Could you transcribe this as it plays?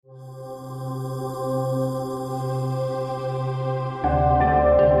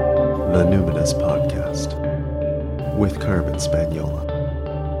Numinous Podcast with Carmen Spaniola.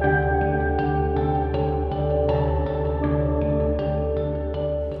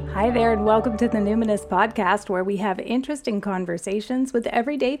 Hi there, and welcome to the Numinous Podcast, where we have interesting conversations with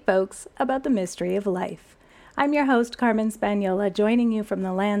everyday folks about the mystery of life. I'm your host, Carmen Spaniola, joining you from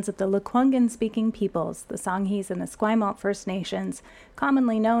the lands of the Lekwungen-speaking peoples, the Songhees and the Esquimalt First Nations,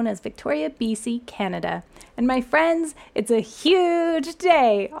 commonly known as Victoria, BC, Canada. And my friends, it's a huge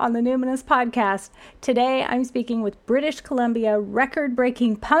day on the Numinous Podcast. Today, I'm speaking with British Columbia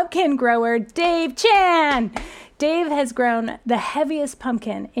record-breaking pumpkin grower, Dave Chan. Dave has grown the heaviest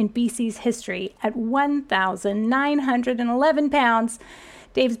pumpkin in BC's history at 1,911 pounds.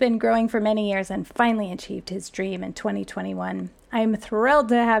 Dave's been growing for many years and finally achieved his dream in 2021. I'm thrilled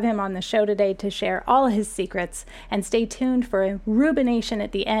to have him on the show today to share all his secrets, and stay tuned for a rumination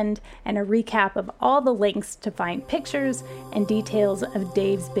at the end and a recap of all the links to find pictures and details of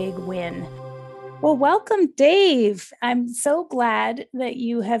Dave's big win. Well, welcome, Dave. I'm so glad that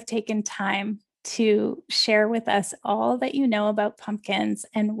you have taken time to share with us all that you know about pumpkins,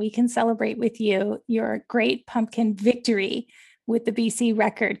 and we can celebrate with you your great pumpkin victory with the BC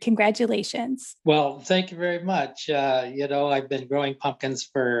record. Congratulations. Well, thank you very much. I've been growing pumpkins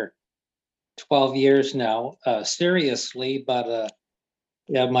for 12 years now, seriously, but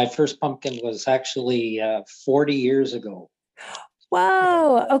my first pumpkin was actually 40 years ago.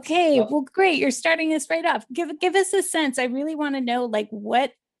 Wow. Okay. Well, great. You're starting us right off. Give us a sense. I really want to know,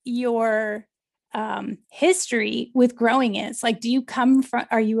 what your history with growing is. Do you come from,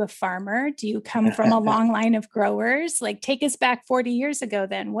 are you a farmer? Do you come from a long line of growers? Take us back 40 years ago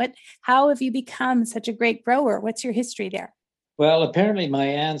then. How have you become such a great grower? What's your history there? Well, apparently my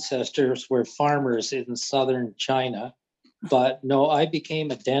ancestors were farmers in southern China, but no, I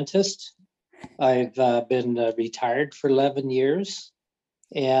became a dentist. I've been retired for 11 years.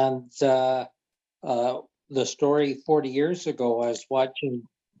 And the story 40 years ago, I was watching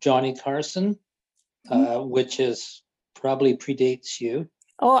Johnny Carson, which is probably predates you.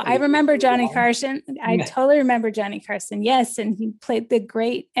 Oh, I remember Johnny Carson. I totally remember Johnny Carson. Yes, and he played the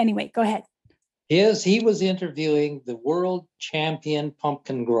great. Anyway, go ahead. He was interviewing the world champion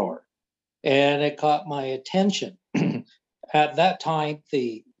pumpkin grower, and it caught my attention. At that time,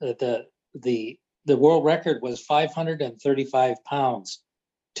 the world record was 535 pounds.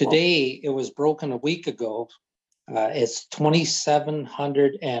 Today, it was broken a week ago. It's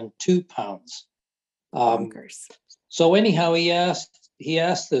 2,702 pounds. So anyhow, he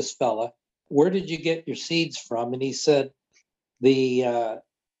asked this fella, where did you get your seeds from? And he said, the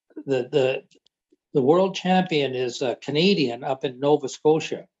world champion is a Canadian up in Nova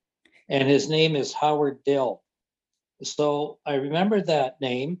Scotia, and his name is Howard Dill. So I remembered that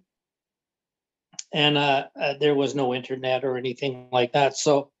name, and there was no internet or anything like that.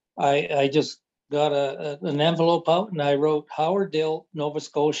 So I just got an envelope out, and I wrote Howard Dill, Nova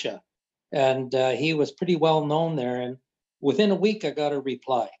Scotia. And he was pretty well known there. And within a week, I got a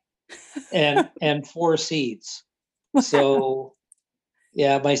reply and 4 seeds. Wow. So,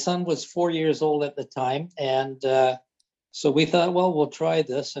 yeah, my son was 4 years old at the time. And so we thought, well, we'll try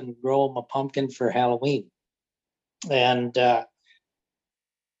this and grow him a pumpkin for Halloween. And to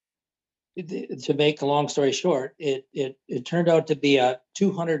make a long story short, it turned out to be a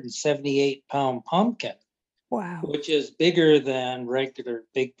 278-pound pumpkin. Wow. Which is bigger than regular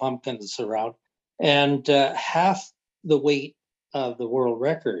big pumpkins around, and half the weight of the world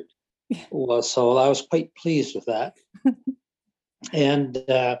record. So I was quite pleased with that. and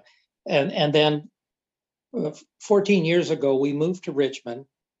then 14 years ago, we moved to Richmond.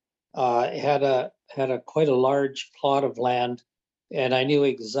 Had a quite a large plot of land, and I knew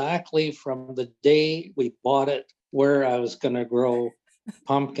exactly from the day we bought it where I was going to grow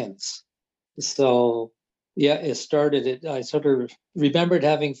pumpkins. So yeah, I sort of remembered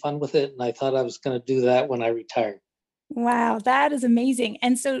having fun with it, and I thought I was going to do that when I retired. Wow, that is amazing.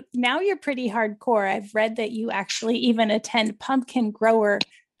 And so now you're pretty hardcore. I've read that you actually even attend pumpkin grower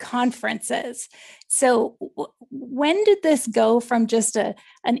conferences. So when did this go from just an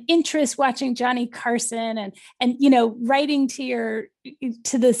interest watching Johnny Carson and writing to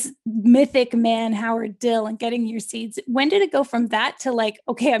this mythic man Howard Dill and getting your seeds? When did it go from that to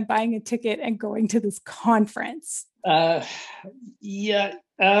okay, I'm buying a ticket and going to this conference? It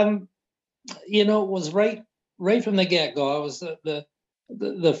was right from the get-go. I was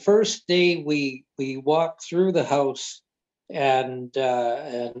the first day we walked through the house and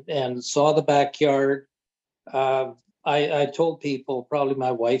saw the backyard. I told people, probably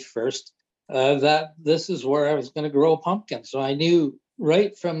my wife first, that this is where I was going to grow a pumpkin. So I knew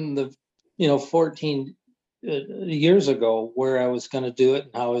right from the 14 years ago where I was going to do it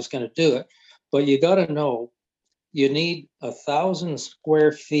and how I was going to do it. But you got to know you need 1,000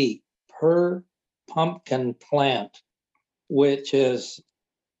 square feet per pumpkin plant, which is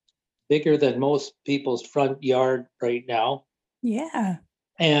bigger than most people's front yard right now. Yeah.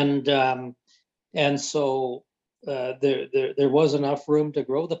 And so there was enough room to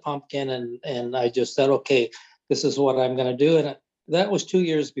grow the pumpkin, and I just said, okay, this is what I'm going to do. And that was 2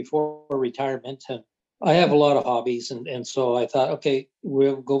 years before retirement, and I have a lot of hobbies, and so I thought, okay,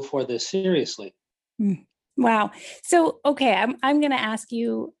 we'll go for this seriously. Wow. So, okay, I'm going to ask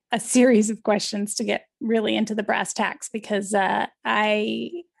you a series of questions to get really into the brass tacks, because I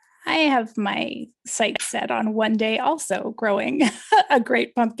have my sights set on one day also growing a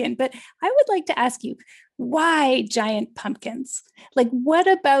great pumpkin. But I would like to ask you, why giant pumpkins? Like, what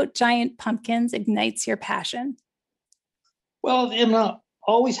about giant pumpkins ignites your passion? Well, Emma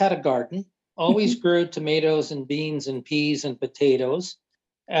always had a garden, always grew tomatoes and beans and peas and potatoes.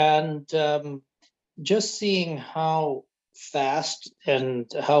 And just seeing how fast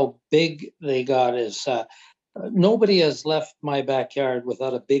and how big they got is nobody has left my backyard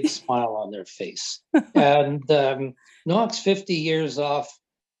without a big smile on their face. And knocks 50 years off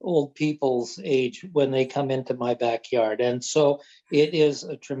old people's age when they come into my backyard. And so it is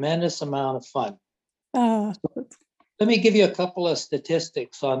a tremendous amount of fun. Oh, Let me give you a couple of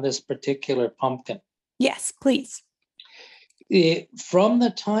statistics on this particular pumpkin. yes, please. From the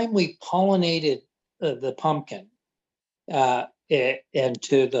time we pollinated the pumpkin and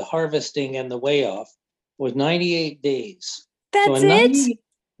to the harvesting and the weigh off was 98 days. So That's in it? 98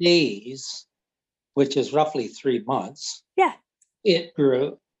 days, which is roughly 3 months, Yeah. it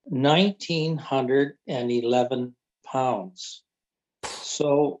grew 1,911 pounds.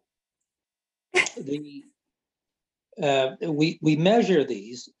 So we measure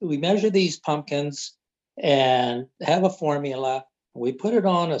these pumpkins and have a formula. We put it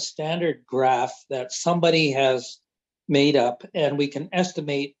on a standard graph that somebody has made up, and we can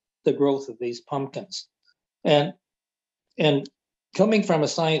estimate the growth of these pumpkins. And coming from a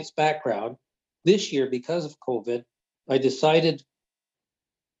science background, this year, because of COVID, I decided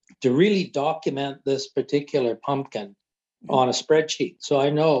to really document this particular pumpkin on a spreadsheet. So I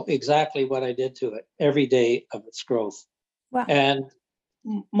know exactly what I did to it every day of its growth. Wow. And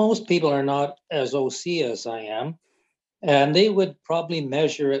most people are not as OC as I am, and they would probably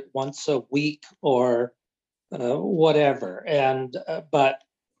measure it once a week or whatever. And but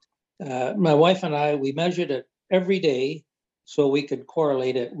my wife and I, we measured it every day so we could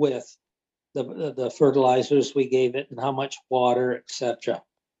correlate it with the fertilizers we gave it and how much water, etc.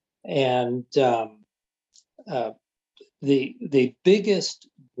 And the biggest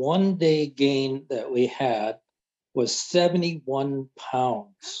one day gain that we had was 71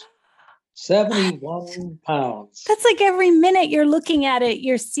 pounds. 71 pounds. That's like every minute you're looking at it,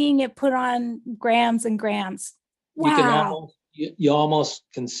 you're seeing it put on grams and grams. Wow. You almost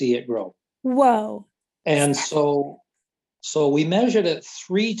can see it grow. Whoa. And so we measured it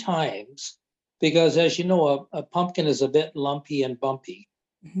 3 times because, as you know, a pumpkin is a bit lumpy and bumpy.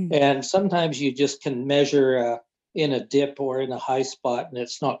 Mm-hmm. And sometimes you just can measure in a dip or in a high spot and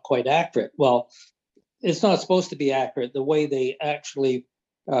it's not quite accurate. Well, it's not supposed to be accurate. The way they actually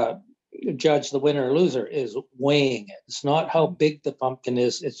judge the winner or loser is weighing it. It's not how big the pumpkin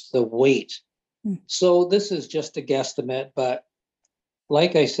is, it's the weight. So this is just a guesstimate, but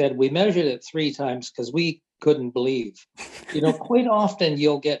like I said, we measured it 3 times because we couldn't believe. Quite often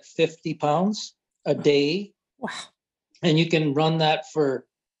you'll get 50 pounds a day. Wow. And you can run that for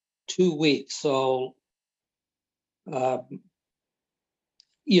 2 weeks. So 50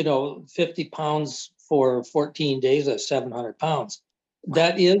 pounds for 14 days, that's 700 pounds.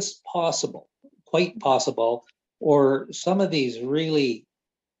 That is possible, quite possible. Or some of these really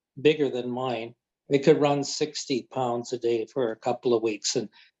bigger than mine, they could run 60 pounds a day for a couple of weeks. And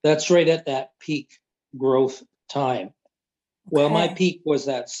that's right at that peak growth time. Okay. Well, my peak was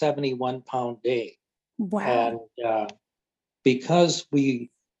that 71 pound day. Wow. And because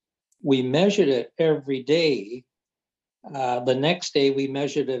we measured it every day, the next day we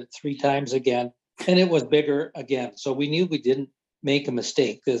measured it 3 times again, and it was bigger again. So we knew we didn't make a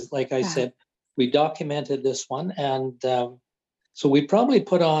mistake because, like I said, we documented this one. And so we probably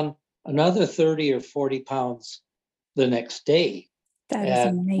put on another 30 or 40 pounds the next day. That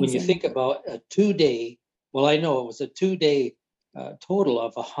is amazing. When you think about a 2-day, well, I know it was a 2-day total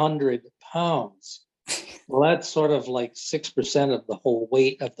of 100 pounds. Well, that's sort of like 6% of the whole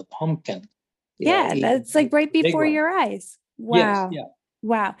weight of the pumpkin. Yeah, that's like right before your eyes. Wow. Yes, yeah.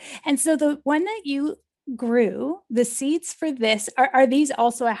 Wow. And so the one that you grew, the seeds for this, are these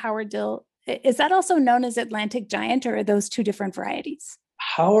also a Howard Dill is that also known as Atlantic Giant, or are those two different varieties?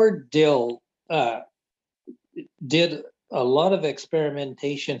 Howard Dill did a lot of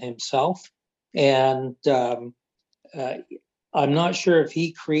experimentation himself, and I'm not sure if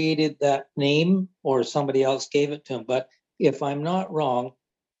he created that name or somebody else gave it to him, but if I'm not wrong,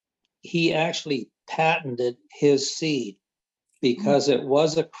 he actually patented his seed because it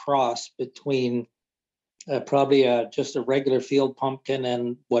was a cross between probably just a regular field pumpkin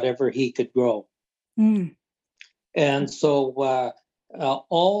and whatever he could grow. Mm. And so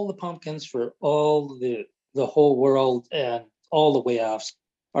all the pumpkins for all the whole world and all the way offs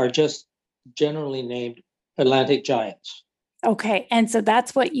are just generally named Atlantic Giants. Okay. And so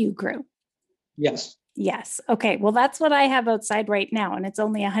that's what you grew. Yes. Yes. Okay. Well, that's what I have outside right now, and it's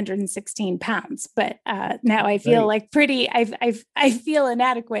only 116 pounds. But now I feel like I feel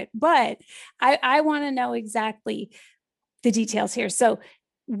inadequate. But I want to know exactly the details here. So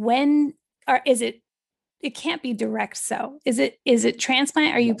is it? It can't be direct sow. Is it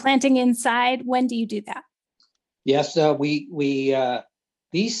transplant? Are you planting inside? When do you do that? Yes. We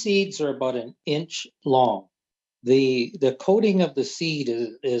these seeds are about an inch long. The coating of the seed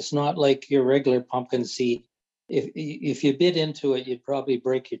is not like your regular pumpkin seed. If you bit into it, you'd probably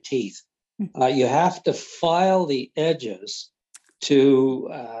break your teeth. You have to file the edges to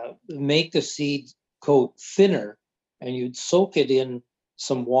make the seed coat thinner, and you'd soak it in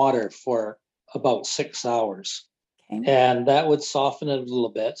some water for about 6 hours. Okay. And that would soften it a little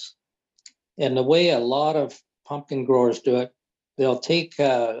bit. And the way a lot of pumpkin growers do it, they'll take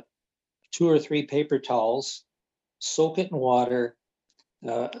 2 or 3 paper towels, soak it in water,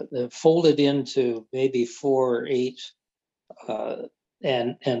 fold it into maybe 4 or 8,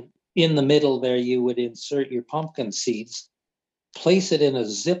 and in the middle there you would insert your pumpkin seeds, place it in a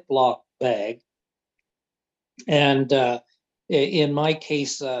Ziploc bag, and in my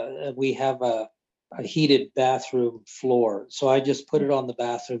case, we have a heated bathroom floor, so I just put it on the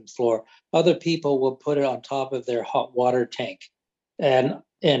bathroom floor. Other people will put it on top of their hot water tank, and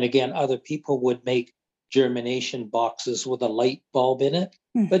again, other people would make germination boxes with a light bulb in it,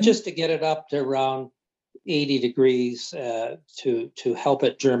 but just to get it up to around 80 degrees to help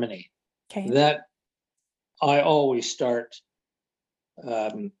it germinate. Okay. That I always start.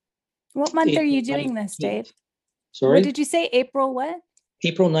 What month are you doing this, Dave? Sorry? What did you say? April what?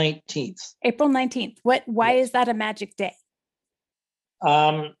 April 19th. April 19th. Why is that a magic day?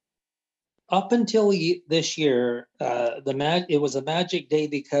 Up until this year, it was a magic day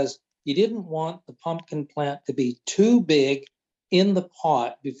because you didn't want the pumpkin plant to be too big in the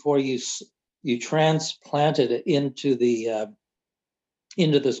pot before you transplanted it into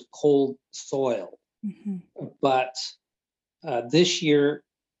this cold soil. But this year,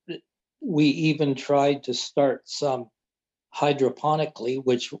 we even tried to start some hydroponically,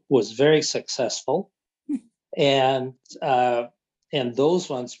 which was very successful, and those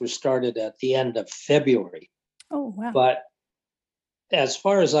ones were started at the end of February. Oh wow! But as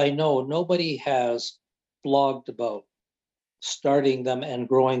far as I know, nobody has blogged about starting them and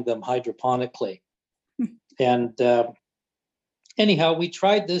growing them hydroponically. And anyhow, we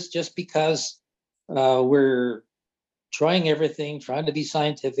tried this just because we're trying everything, trying to be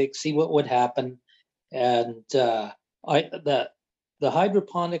scientific, see what would happen. And the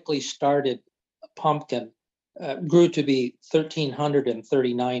hydroponically started pumpkin grew to be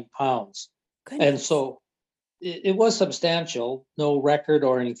 1,339 pounds. Goodness. And so it was substantial, no record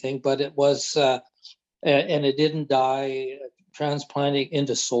or anything, but it was, and it didn't die. Transplanting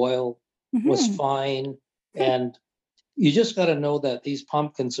into soil was fine. And you just got to know that these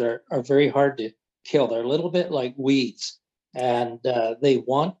pumpkins are very hard to kill. They're a little bit like weeds, and they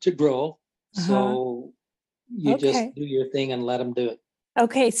want to grow. So you just do your thing and let them do it.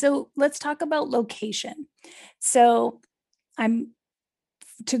 Okay, so let's talk about location. So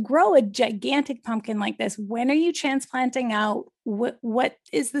to grow a gigantic pumpkin like this, when are you transplanting out? What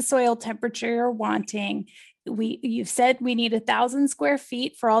is the soil temperature you're wanting? You've said we need 1,000 square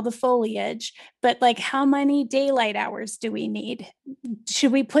feet for all the foliage, but like how many daylight hours do we need?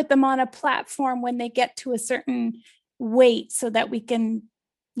 Should we put them on a platform when they get to a certain weight so that we can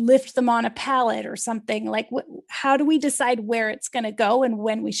lift them on a pallet or something? Like how do we decide where it's going to go and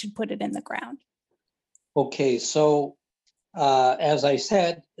when we should put it in the ground? Okay, so as I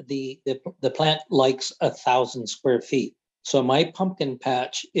said, the plant likes 1,000 square feet. So my pumpkin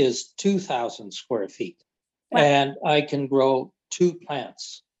patch is 2,000 square feet. Wow. And I can grow 2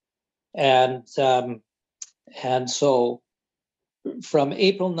 plants. And so from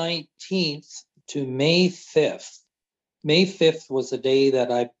April 19th to May 5th, May 5th was the day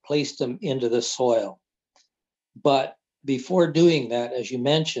that I placed them into the soil. But before doing that, as you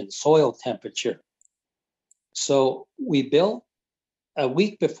mentioned, soil temperature. So we built, a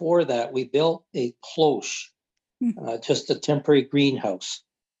week before that, we built a cloche, just a temporary greenhouse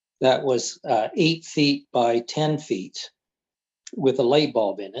that was 8 feet by 10 feet with a light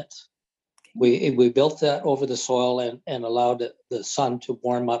bulb in it. We built that over the soil and allowed the sun to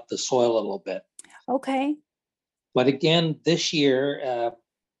warm up the soil a little bit. Okay. But again, this year,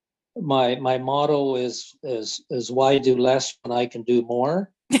 my motto is why do less when I can do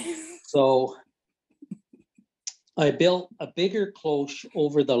more? So I built a bigger cloche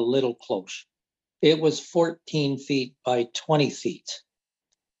over the little cloche. It was 14 feet by 20 feet.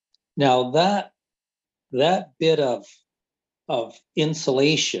 Now that bit of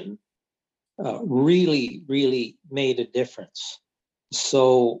insulation really made a difference.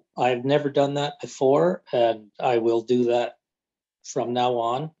 So I've never done that before, and I will do that from now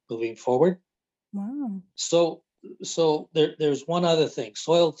on, moving forward. Wow. So there's one other thing.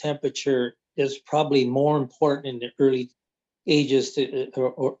 Soil temperature is probably more important in the early ages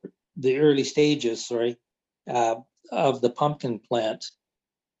or the early stages, of the pumpkin plant.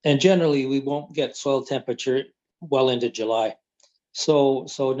 And generally, we won't get soil temperature well into July. So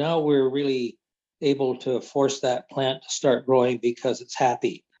now we're really able to force that plant to start growing because it's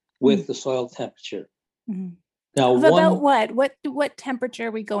happy with the soil temperature. Mm-hmm. Now, about what temperature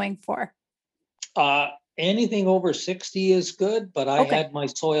are we going for? Anything over 60 is good, but I had my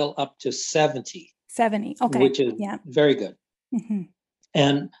soil up to 70. 70, okay. Which is very good. Mm-hmm.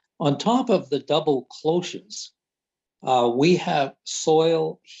 And on top of the double cloches, we have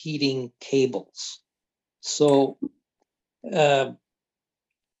soil heating cables. So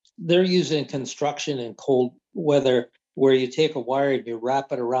they're used in construction in cold weather, where you take a wire and you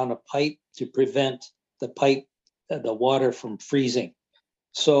wrap it around a pipe to prevent the water from freezing.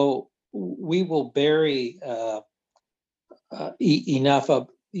 So we will bury enough of,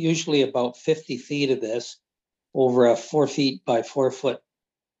 usually about 50 feet of this, over a 4 feet by 4 foot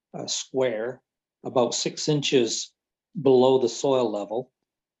square, about 6 inches below the soil level,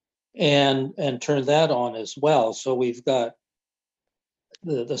 and turn that on as well. So we've got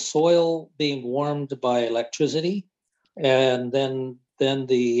the soil being warmed by electricity, and then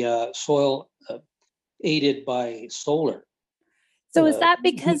the soil aided by solar. So is that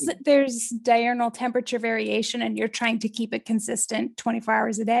because there's diurnal temperature variation and you're trying to keep it consistent 24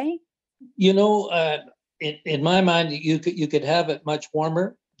 hours a day? You know, in my mind, you could have it much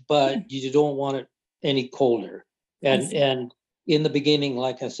warmer, but you don't want it any colder. And in the beginning,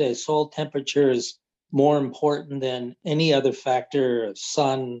 like I said, soil temperature is more important than any other factor,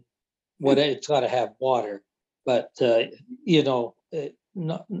 sun, it's got to have water. But,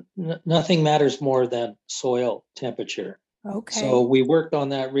 nothing matters more than soil temperature. Okay. So we worked on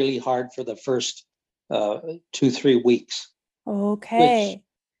that really hard for the first 2-3 weeks. Okay. Which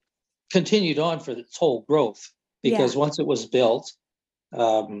continued on for its whole growth, because once it was built,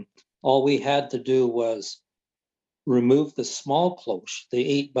 all we had to do was remove the small cloche, the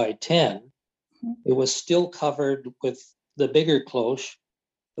 8 by 10. Mm-hmm. It was still covered with the bigger cloche,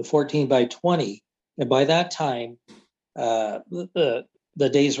 the 14 by 20. And by that time, the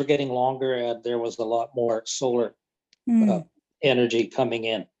days were getting longer and there was a lot more solar energy coming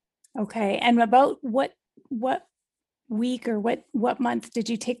in. Okay. And about what week or what month did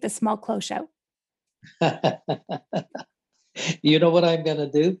you take the small cloche out? You know what I'm going to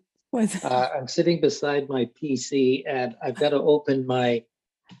do? I'm sitting beside my PC and I've got to open my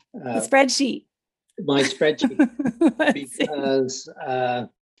spreadsheet. My spreadsheet because let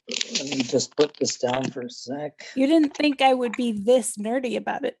me just put this down for a sec. You didn't think I would be this nerdy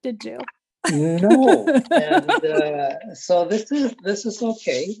about it, did you? No. And so this is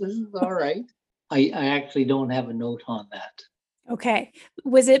okay. This is all right. I actually don't have a note on that. Okay.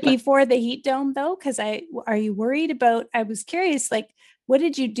 Was it before the heat dome though? Because are you worried about, I was curious, like, what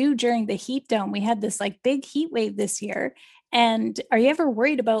did you do during the heat dome? We had this like big heat wave this year. And are you ever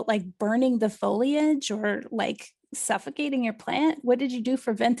worried about like burning the foliage or like suffocating your plant? What did you do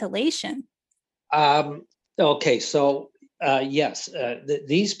for ventilation? Okay. So yes,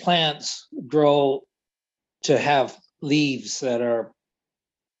 these plants grow to have leaves that are,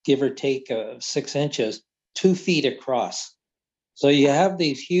 give or take 6 inches, 2 feet across. So you have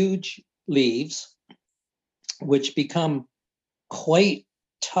these huge leaves, which become quite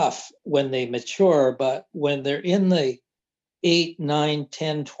tough when they mature, but when they're in the 8, 9,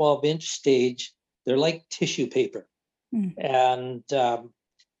 10, 12 inch stage, they're like tissue paper. And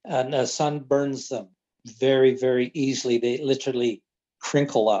the sun burns them very, very easily. They literally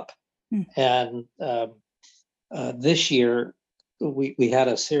crinkle up. And this year, we had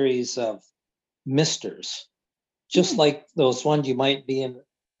a series of misters. just like those ones you might be in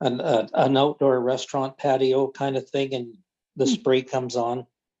an outdoor restaurant patio kind of thing, and the spray comes on.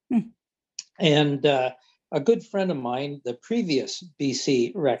 And a good friend of mine, the previous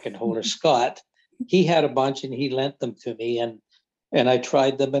BC record holder, Scott, he had a bunch and he lent them to me, and I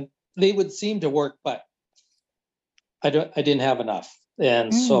tried them, and they would seem to work, but I didn't have enough.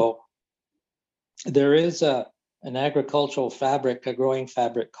 And so there is an agricultural fabric, a growing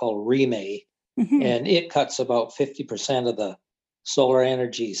fabric called Remay, and it cuts about 50% of the solar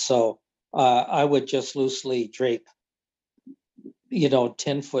energy. So I would just loosely drape,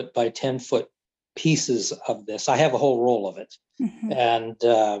 10-foot by 10-foot pieces of this. I have a whole roll of it, and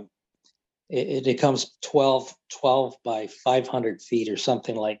it comes 12 by 500 feet or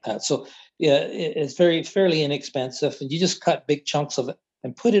something like that. So yeah, it's fairly inexpensive, and you just cut big chunks of it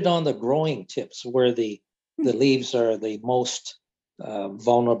and put it on the growing tips where the leaves are the most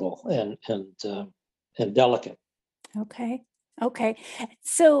vulnerable and delicate. Okay.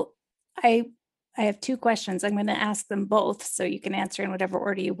 So I have two questions. I'm going to ask them both so you can answer in whatever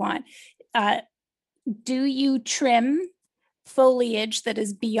order you want. Do you trim foliage that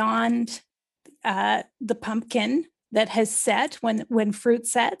is beyond the pumpkin that has set when fruit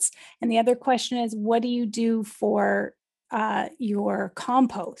sets? And the other question is, what do you do for your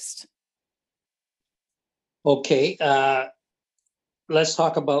compost? Okay, let's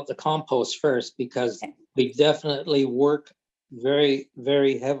talk about the compost first, because we definitely work very,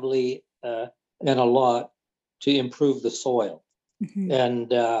 very heavily and a lot to improve the soil.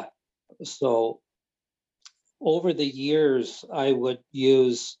 And so over the years, I would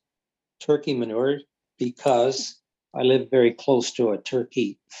use turkey manure because I live very close to a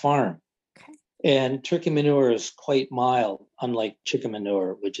turkey farm. And turkey manure is quite mild, unlike chicken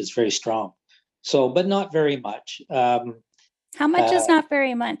manure, which is very strong. So, but not very much. How much is not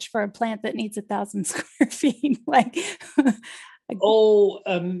very much for a plant that needs 1,000 square feet?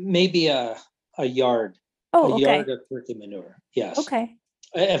 Maybe a yard. Yard of turkey manure. Yes. Okay.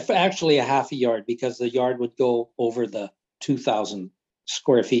 Actually, a half a yard, because the yard would go over the 2,000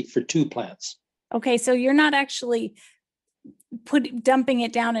 square feet for 2 plants. Okay, so you're not actually dumping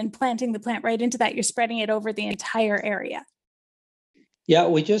it down and planting the plant right into that. You're spreading it over the entire area. Yeah,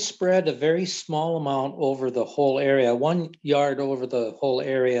 we just spread a very small amount over the whole area. 1 yard over the whole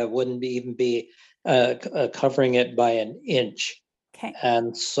area wouldn't even be covering it by an inch. Okay.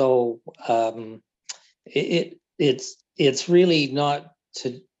 And so it's really not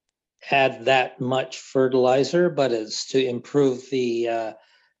to add that much fertilizer, but it's to improve the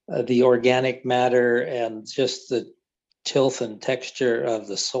organic matter and just the tilth and texture of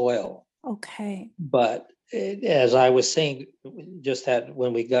the soil. Okay. But as I was saying,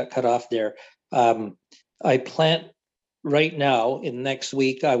 when we got cut off there, I plant right now. In next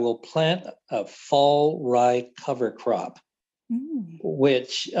week, I will plant a fall rye cover crop,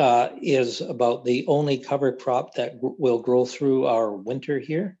 which is about the only cover crop that will grow through our winter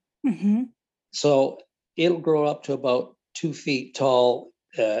here. So it'll grow up to about 2 feet tall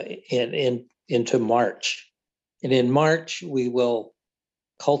into March, and in March we will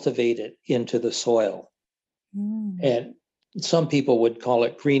cultivate it into the soil. And some people would call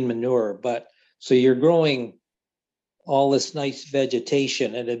it green manure, but so you're growing all this nice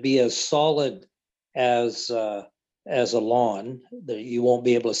vegetation, and it'd be as solid as a lawn. You won't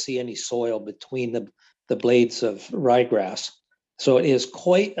be able to see any soil between the blades of ryegrass. So it is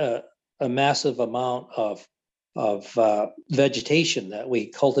quite a massive amount of vegetation that we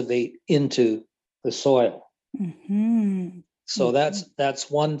cultivate into the soil. So that's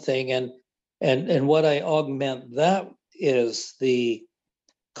one thing, and what I augment that is the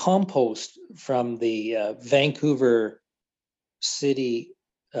compost from the Vancouver City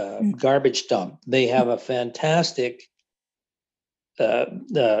garbage dump. They have a fantastic,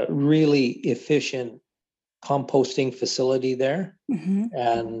 really efficient composting facility there,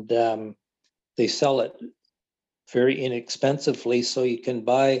 and they sell it very inexpensively. So you can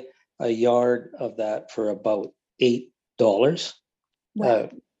buy a yard of that for about $8,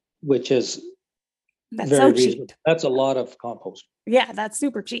 which is very reasonable. Cheap. That's a lot of compost. Yeah, that's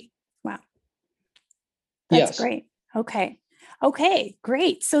super cheap. Wow. That's great. Okay,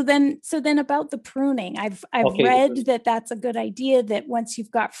 great. So then about the pruning, I've read that that's a good idea, that once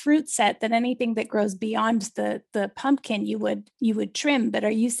you've got fruit set, that anything that grows beyond the pumpkin you would trim. But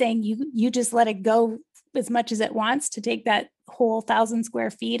are you saying you just let it go as much as it wants to take that whole 1,000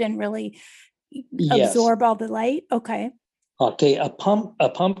 square feet and really absorb all the light? Okay. A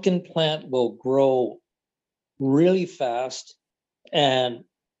pumpkin plant will grow really fast and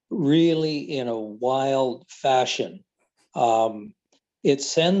really in a wild fashion. It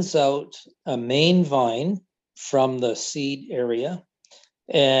sends out a main vine from the seed area.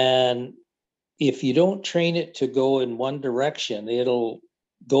 And if you don't train it to go in one direction, it'll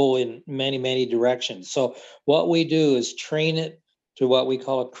go in many, many directions. So what we do is train it to what we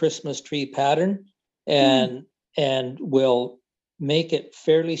call a Christmas tree pattern, and we'll make it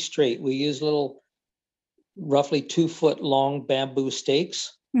fairly straight. We use little roughly 2-foot long bamboo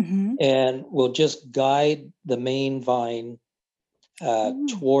stakes, and we'll just guide the main vine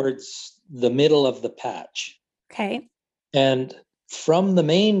towards the middle of the patch. Okay. And from the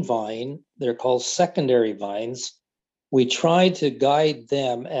main vine, they're called secondary vines, we try to guide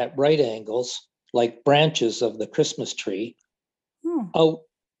them at right angles, like branches of the Christmas tree, out,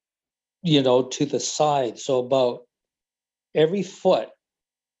 to the side. So about every foot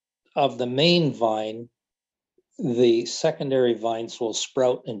of the main vine, the secondary vines will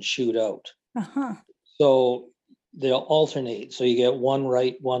sprout and shoot out. So they'll alternate. So you get one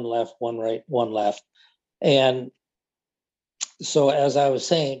right, one left, one right, one left. And so as I was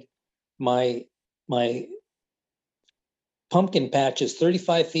saying, my pumpkin patch is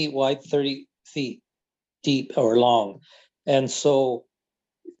 35 feet wide, 30 feet deep or long. And so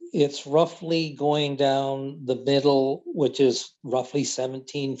it's roughly going down the middle, which is roughly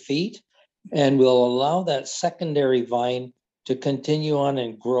 17 feet. And we'll allow that secondary vine to continue on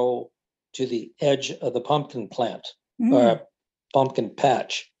and grow to the edge of the pumpkin plant or pumpkin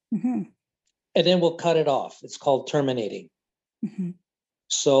patch. And then we'll cut it off. It's called terminating.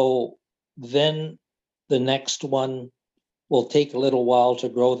 So then the next one will take a little while to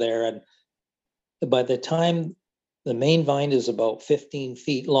grow there. And by the time the main vine is about 15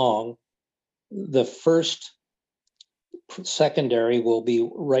 feet long, the first secondary will be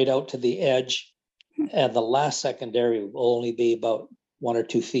right out to the edge, and the last secondary will only be about 1 or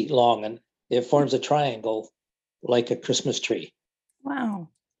 2 feet long, and it forms a triangle like a Christmas tree. Wow.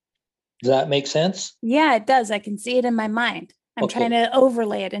 Does that make sense? Yeah, it does. I can see it in my mind. I'm trying to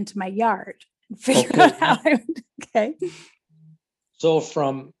overlay it into my yard and figure out how I would. Okay. So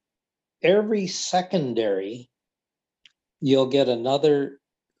from every secondary, you'll get another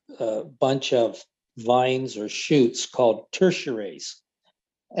bunch of vines or shoots called tertiaries.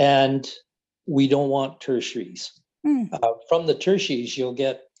 And we don't want tertiaries. From the tertiaries, you'll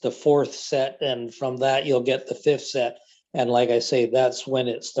get the fourth set, and from that, you'll get the fifth set. And like I say, that's when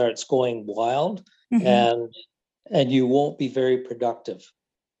it starts going wild, and you won't be very productive.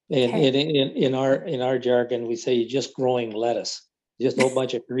 In our jargon, we say you're just growing lettuce, just a whole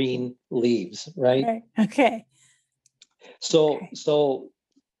bunch of green leaves, right? Okay. So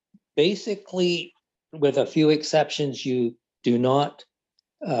basically, with a few exceptions, you do not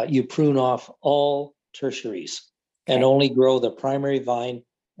you prune off all tertiaries and only grow the primary vine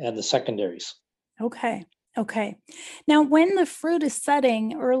and the secondaries. Okay. Now, when the fruit is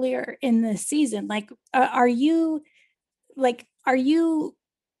setting earlier in the season, are you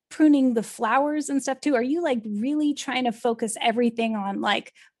pruning the flowers and stuff too? Are you really trying to focus everything on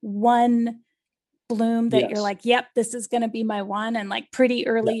one bloom that you're yep, this is going to be my one, and pretty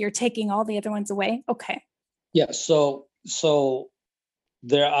early you're taking all the other ones away? Okay. Yeah. So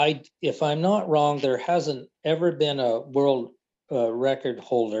there, if I'm not wrong, there hasn't ever been a world record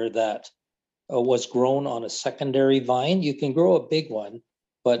holder that was grown on a secondary vine. You can grow a big one,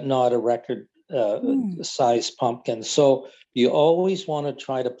 but not a record size pumpkin. So you always want to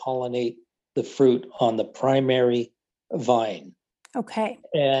try to pollinate the fruit on the primary vine. Okay.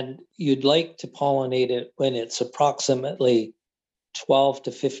 And you'd like to pollinate it when it's approximately 12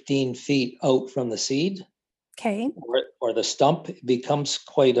 to 15 feet out from the seed. Okay. Or the stump. It becomes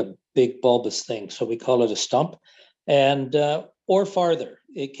quite a big bulbous thing. So we call it a stump. And or farther.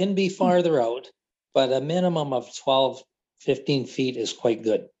 It can be farther out, but a minimum of 12, 15 feet is quite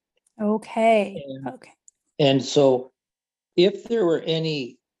good. Okay. And so if there were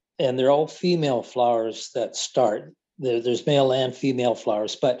any, and they're all female flowers that start, there's male and female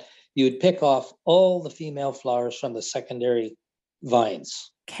flowers, but you would pick off all the female flowers from the secondary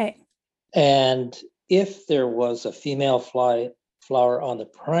vines. Okay. And if there was a female flower on the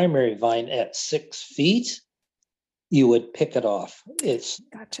primary vine at 6 feet, you would pick it off.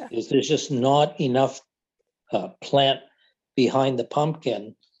 Gotcha. There's just not enough plant behind the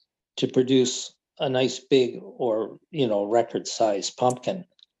pumpkin to produce a nice big or record size pumpkin.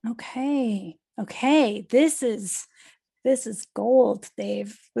 Okay. This is gold,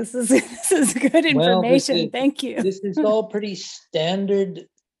 Dave. This is good information. Well, Thank you. This is all pretty standard,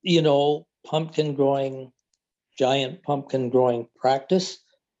 giant pumpkin growing practice.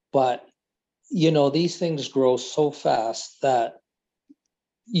 But, these things grow so fast that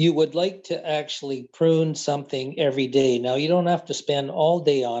you would like to actually prune something every day. Now, you don't have to spend all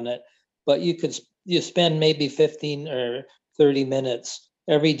day on it, but you could, you spend maybe 15 or 30 minutes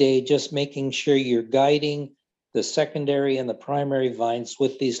every day just making sure you're guiding the secondary and the primary vines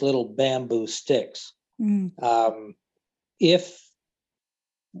with these little bamboo sticks. Um, if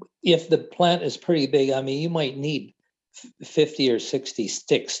the plant is pretty big, I mean, you might need 50 or 60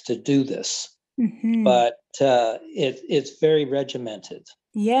 sticks to do this, but it's very regimented.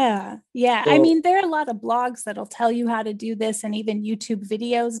 Yeah. Yeah. I So, mean, there are a lot of blogs that'll tell you how to do this and even YouTube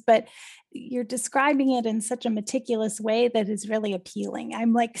videos, but you're describing it in such a meticulous way that is really appealing.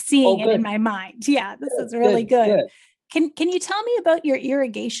 I'm like seeing it in my mind. Yeah, this is really good. Can you tell me about your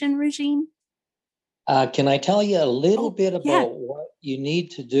irrigation regime? Can I tell you a little bit about what you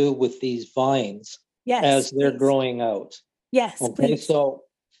need to do with these vines as they're growing out? Yes, okay, please. So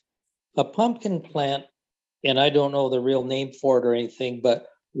a pumpkin plant, and I don't know the real name for it or anything, but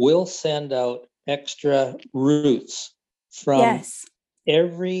will send out extra roots from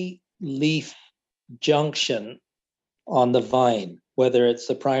every leaf junction on the vine, whether it's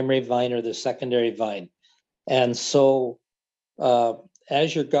the primary vine or the secondary vine. And so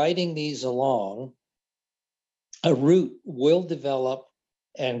as you're guiding these along, a root will develop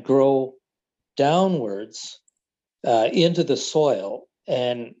and grow downwards into the soil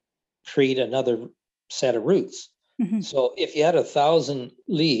and create another set of roots. So if you had 1,000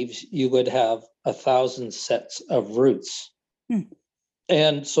 leaves, you would have 1,000 sets of roots.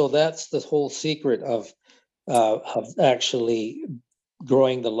 And so that's the whole secret of actually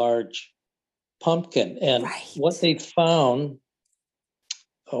growing the large pumpkin. And what they found,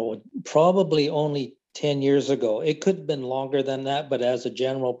 probably only 10 years ago, it could have been longer than that, but as a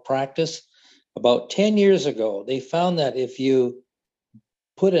general practice, about 10 years ago, they found that if you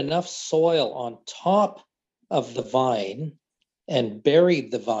put enough soil on top of the vine and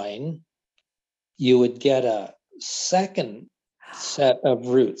buried the vine, you would get a second set of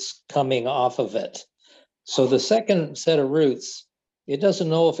roots coming off of it. So the second set of roots, it doesn't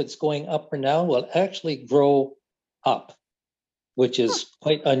know if it's going up or down, will actually grow up, which is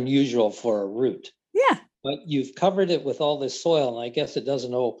quite unusual for a root. Yeah. But you've covered it with all this soil, and I guess it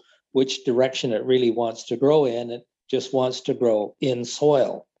doesn't know which direction it really wants to grow in. It just wants to grow in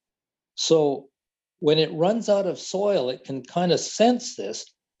soil. So when it runs out of soil, it can kind of sense this.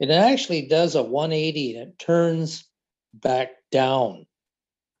 It actually does a 180 and it turns back down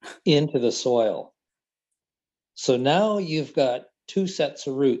into the soil. So now you've got 2 sets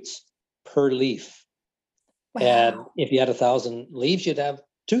of roots per leaf. Wow. And if you had 1,000 leaves, you'd have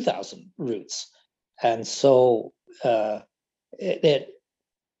 2,000 roots. And so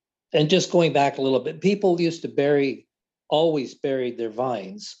and just going back a little bit, people used to always buried their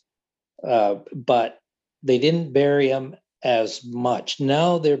vines, but they didn't bury them as much.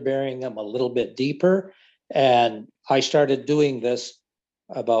 Now they're burying them a little bit deeper. And I started doing this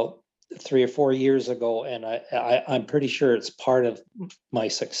about 3 or 4 years ago, and I'm pretty sure it's part of my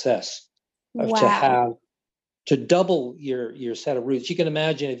success to double your set of roots. You can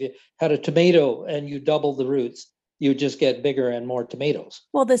imagine if you had a tomato and you double the roots, you just get bigger and more tomatoes.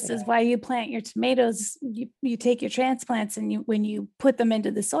 Well, this is why you plant your tomatoes. You take your transplants, and when you put them into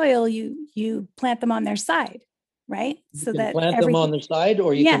the soil, you plant them on their side, right? So that plant them on their side,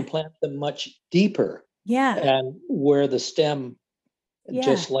 or you can plant them much deeper. Yeah. And where the stem,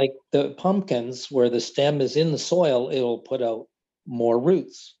 just like the pumpkins, where the stem is in the soil, it'll put out more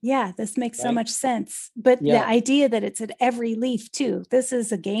roots. Yeah, this makes so much sense. But the idea that it's at every leaf too, this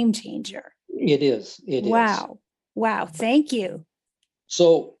is a game changer. It is. Wow. Thank you.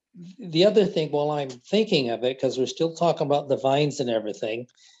 So the other thing, while I'm thinking of it, because we're still talking about the vines and everything.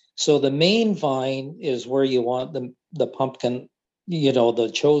 So the main vine is where you want the pumpkin,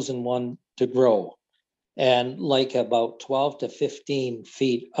 the chosen one to grow, and like about 12 to 15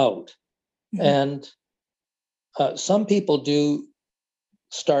 feet out. And some people do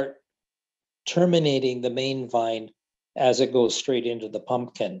start terminating the main vine as it goes straight into the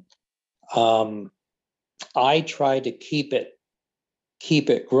pumpkin. I try to keep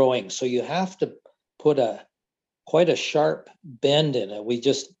it growing. So you have to put quite a sharp bend in it. We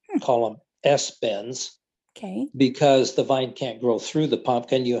just call them S bends. Okay. Because the vine can't grow through the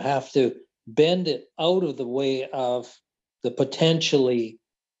pumpkin. You have to bend it out of the way of the potentially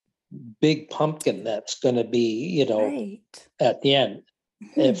big pumpkin that's going to be, at the end.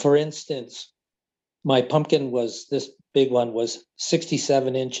 And for instance, my pumpkin this big one was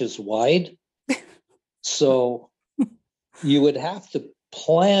 67 inches wide. So you would have to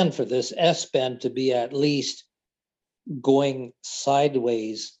plan for this S bend to be at least going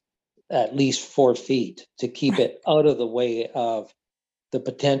sideways at least 4 feet to keep it out of the way of the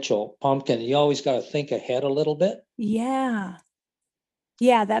potential pumpkin. You always got to think ahead a little bit. Yeah.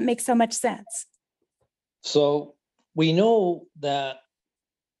 Yeah, that makes so much sense. So we know that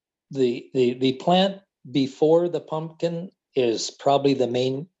the plant before the pumpkin is probably the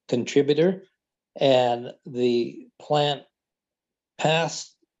main contributor, and the plant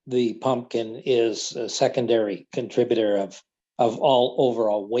past the pumpkin is a secondary contributor of all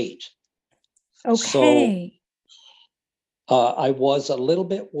overall weight. So Okay. I was a little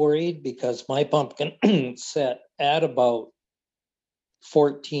bit worried because my pumpkin set at about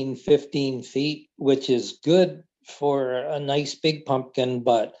 14, 15 feet, which is good for a nice big pumpkin,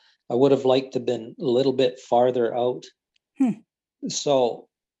 but I would have liked to have been a little bit farther out. Hmm. So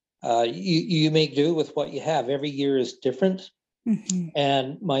you make do with what you have. Every year is different. Mm-hmm.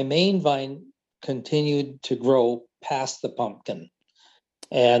 And my main vine continued to grow past the pumpkin.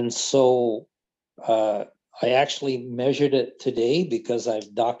 And so I actually measured it today because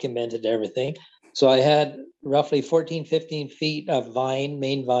I've documented everything. So I had roughly 14, 15 feet of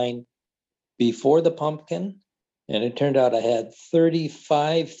main vine before the pumpkin. And it turned out I had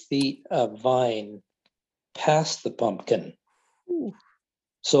 35 feet of vine past the pumpkin. Ooh.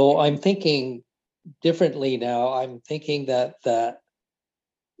 So I'm thinking differently now. I'm thinking that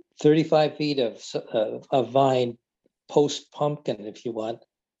 35 feet of vine post pumpkin, if you want,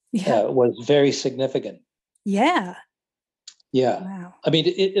 Yeah. was very significant. Yeah. Yeah. Wow. I mean,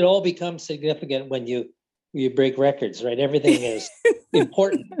 it all becomes significant when you break records, right? Everything is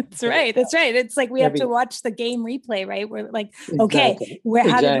important. That's right. That's right. It's like we have to watch the game replay, right? We're like, okay, Exactly.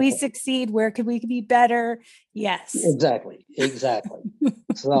 how did we Exactly. succeed? Where could we be better? Yes. Exactly.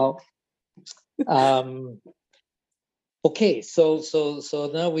 So, okay,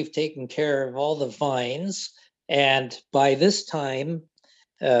 so now we've taken care of all the vines, and by this time,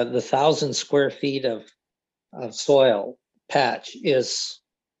 the 1,000 square feet of soil patch is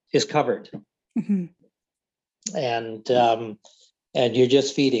covered, Mm-hmm. and you're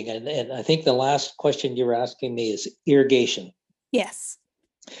just feeding. And I think the last question you were asking me is irrigation. Yes.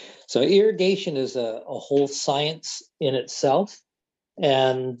 So irrigation is a whole science in itself.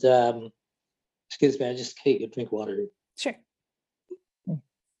 And excuse me, I just take a drink of water. Sure.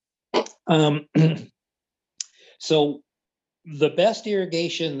 Um, so the best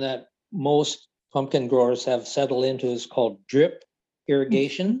irrigation that most pumpkin growers have settled into is called drip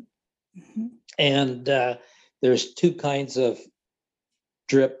irrigation. Mm-hmm. And there's two kinds of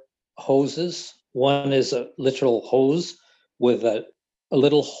drip hoses. One is a literal hose with a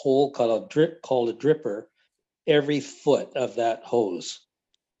little hole called a dripper every foot of that hose.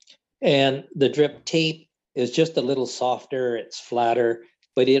 And the drip tape is just a little softer, it's flatter,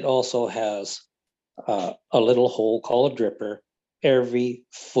 but it also has a little hole called a dripper every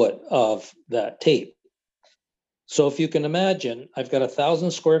foot of that tape. So if you can imagine, I've got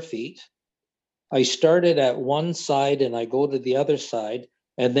 1,000 square feet. I started at one side and I go to the other side,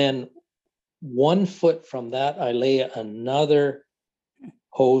 and then 1 foot from that, I lay another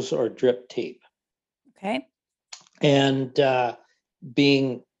hose or drip tape. Okay. And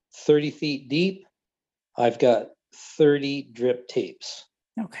being 30 feet deep, I've got 30 drip tapes.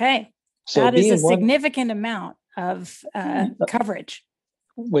 Okay. So That is a being one, significant amount of coverage.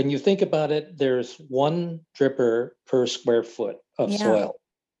 when you think about it, there's one dripper per square foot of Yeah. soil.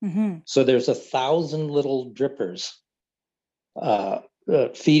 Mm-hmm. So there's 1,000 little drippers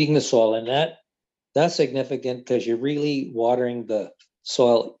feeding the soil, and that's significant because you're really watering the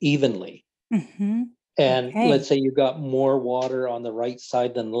soil evenly. Mm-hmm. And Okay. let's say you got more water on the right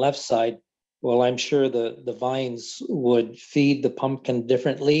side than the left side. Well, I'm sure the vines would feed the pumpkin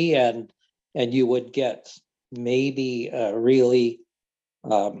differently, and you would get maybe a really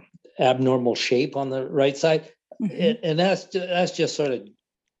abnormal shape on the right side. Mm-hmm. And that's just sort of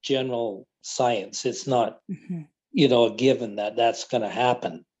general science. It's not, Mm-hmm. a given that that's going to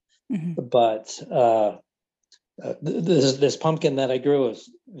happen. Mm-hmm. But this pumpkin that I grew is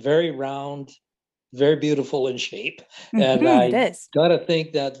very round, very beautiful in shape, and Mm-hmm. It I is. got to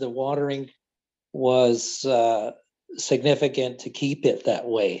think that the watering was significant to keep it that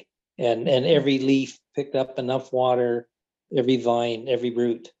way. And every leaf picked up enough water, every vine, every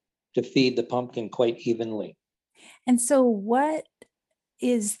root to feed the pumpkin quite evenly. And so what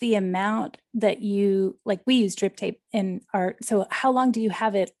is the amount that you like? We use drip tape in our, so how long do you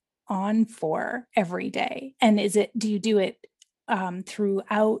have it on for every day? And do you do it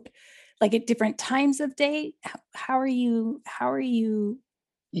throughout, like at different times of day? How are you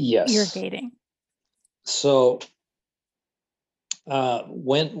Yes. irrigating? So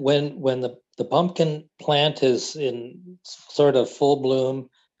when the pumpkin plant is in sort of full bloom,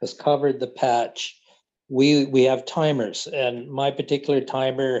 has covered the patch, we have timers, and my particular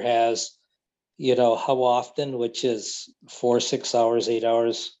timer has, how often, which is 4, 6 hours, 8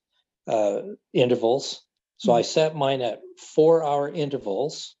 hours intervals. So I set mine at 4-hour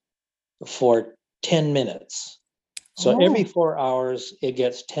intervals for 10 minutes. So every 4 hours, it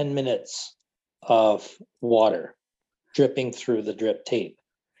gets 10 minutes of water dripping through the drip tape.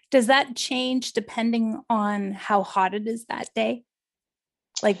 Does that change depending on how hot it is that day?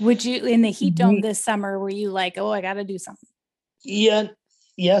 Like, would you, in the heat dome this summer, were you like, oh, I got to do something? Yeah,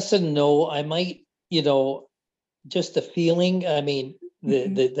 yes and no. I might, just the feeling. I mean,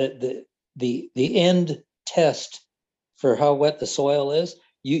 the end test for how wet the soil is.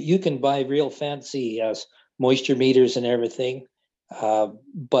 You can buy real fancy moisture meters and everything,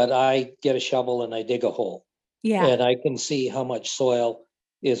 but I get a shovel and I dig a hole. Yeah. And I can see how much soil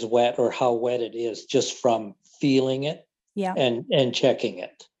is wet or how wet it is just from feeling it. Yeah. And checking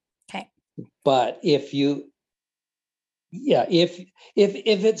it. Okay. But if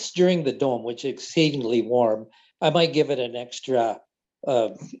it's during the dome, which is exceedingly warm, I might give it an extra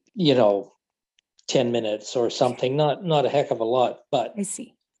 10 minutes or something. Not a heck of a lot, but I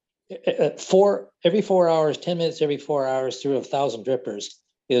see. Every 4 hours, 10 minutes every 4 hours through 1,000 drippers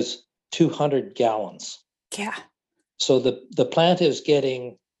is 200 gallons. Yeah. So the plant is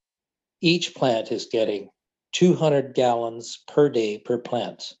getting, each plant is getting 200 gallons per day per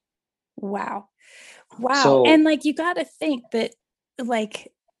plant. Wow. Wow. So, and like, you got to think that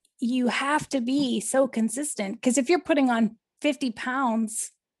like you have to be so consistent, because if you're putting on 50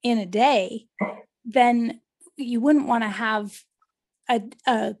 pounds in a day, then you wouldn't want to have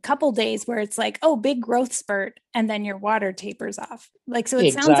a couple days where it's like, oh, big growth spurt, and then your water tapers off. Like, so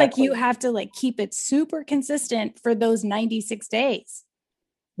it sounds like you have to like keep it super consistent for those 96 days.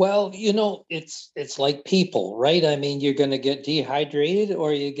 Well, it's like people, right? I mean, you're going to get dehydrated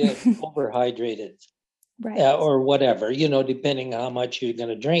or you get overhydrated, right? Or whatever, depending on how much you're going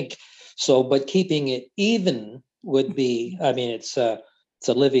to drink. So, but keeping it even would be, I mean, it's a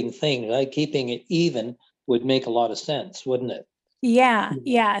living thing, right? Keeping it even would make a lot of sense, wouldn't it? Yeah.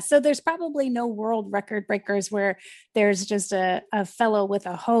 Yeah. So there's probably no world record breakers where there's just a fellow with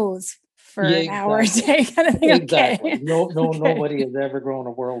a hose for an hour a day kind of thing. Exactly. Okay. No, nobody has ever grown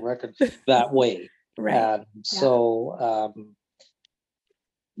a world record that way. Right. So,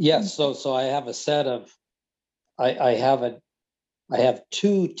 yes. So I have a set of, I have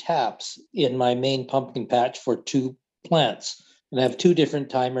 2 taps in my main pumpkin patch for 2 plants, and I have 2 different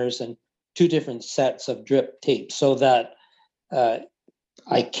timers and 2 different sets of drip tape, so that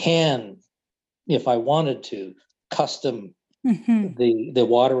I can, if I wanted to, custom the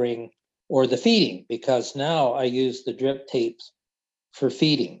watering or the feeding, because now I use the drip tapes for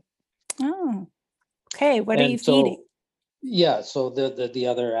feeding. Oh, okay. What are you feeding? Yeah, so the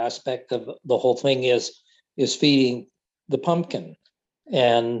other aspect of the whole thing is feeding the pumpkin.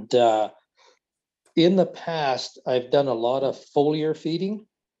 And in the past, I've done a lot of foliar feeding,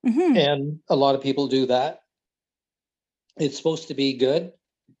 and a lot of people do that. It's supposed to be good,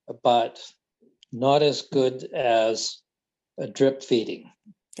 but not as good as a drip feeding.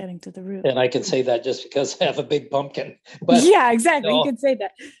 Getting to the root. And I can say that just because I have a big pumpkin. But yeah, exactly. You can say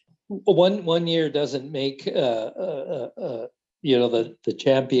that. One year doesn't make the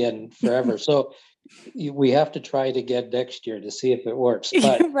champion forever. So we have to try it again next year to see if it works.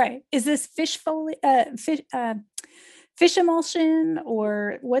 But right. Is this fish emulsion,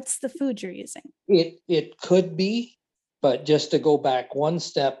 or what's the food you're using? It could be, but just to go back one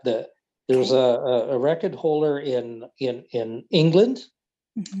step, there's a record holder in England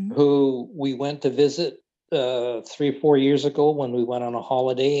who we went to visit 3 or 4 years ago when we went on a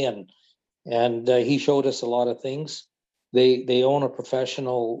holiday, and he showed us a lot of things. They own a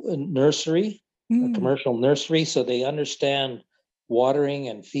professional nursery, a commercial nursery, so they understand watering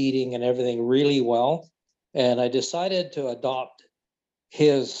and feeding and everything really well. And I decided to adopt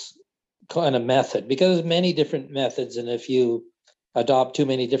his kind of method, because there's many different methods, and if you adopt too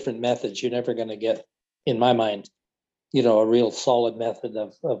many different methods, you're never going to get, in my mind, a real solid method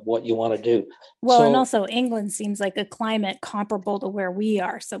of what you want to do. Well, and also England seems like a climate comparable to where we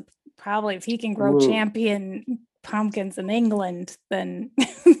are. So probably if he can grow champion pumpkins in England, then,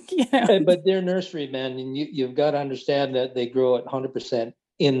 But they're nursery men, and you've got to understand that they grow at 100%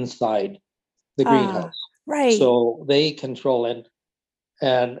 inside the greenhouse. Right. So they control it.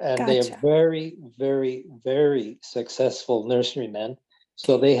 And gotcha. They are very, very, very successful nurserymen.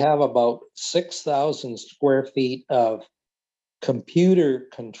 So they have about 6,000 square feet of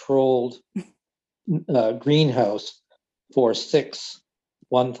computer-controlled greenhouse for 6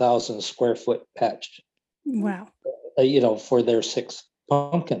 1,000 square foot patch. Wow. For their 6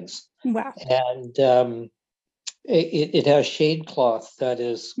 pumpkins. Wow. And it has shade cloth that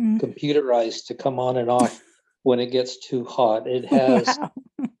is computerized to come on and off when it gets too hot. It has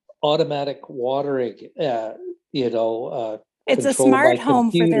automatic watering, It's a controlled by smart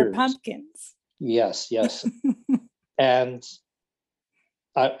home for their computers. pumpkins. Yes. And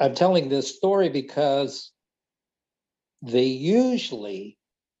I'm telling this story because they usually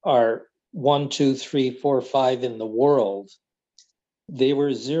are 1, 2, 3, 4, 5 in the world. They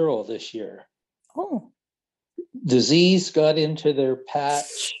were 0 this year. Oh. Disease got into their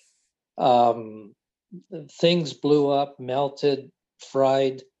patch. Things blew up, melted,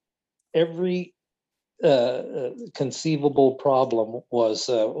 fried. Every conceivable problem was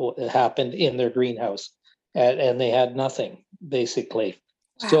happened in their greenhouse, and they had nothing basically.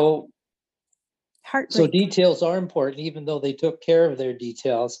 Wow. So details are important. Even though they took care of their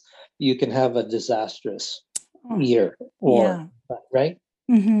details, you can have a disastrous year, right?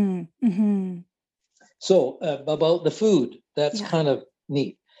 So about the food, that's kind of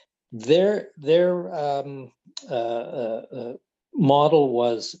neat. Their model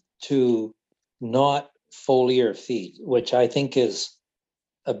was to not foliar feed, which I think is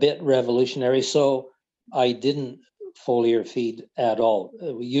a bit revolutionary. So I didn't foliar feed at all.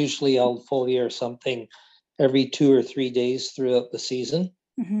 Usually I'll foliar something every 2 or 3 days throughout the season.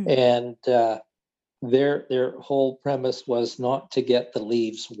 And their whole premise was not to get the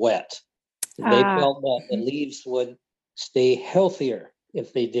leaves wet. They felt that the leaves would stay healthier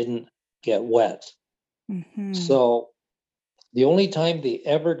if they didn't get wet. So the only time they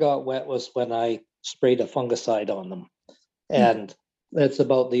ever got wet was when I sprayed a fungicide on them. And that's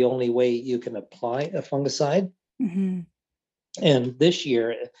about the only way you can apply a fungicide. And this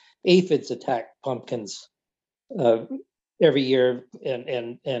year, aphids attack pumpkins every year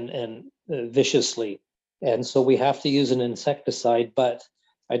and viciously. And so we have to use an insecticide. But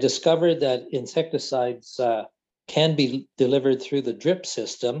I discovered that insecticides can be delivered through the drip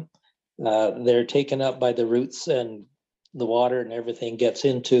system. They're taken up by the roots, and the water and everything gets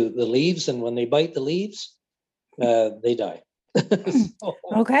into the leaves. And when they bite the leaves, they die.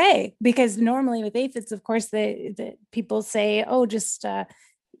 Okay, because normally with aphids, of course, the people say, "Oh, just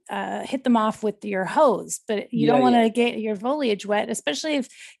hit them off with your hose," but you don't want to get your foliage wet, especially if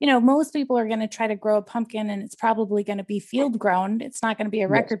most people are going to try to grow a pumpkin, and it's probably going to be field grown. It's not going to be a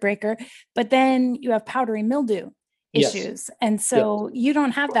record breaker, but then you have powdery mildew issues, and so you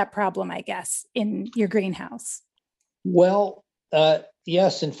don't have that problem, I guess, in your greenhouse. Well,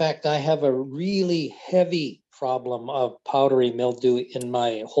 yes. In fact, I have a really heavy problem of powdery mildew in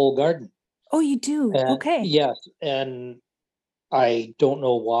my whole garden. Oh, you do? Okay. Yes. And I don't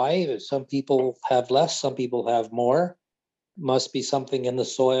know why. Some people have less, some people have more. Must be something in the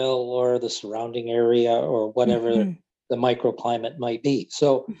soil or the surrounding area or whatever the microclimate might be.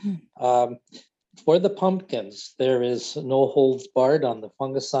 So for the pumpkins, there is no holds barred on the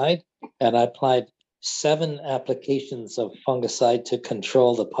fungicide. And I applied 7 applications of fungicide to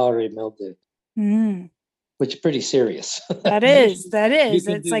control the powdery mildew, which is pretty serious. That is.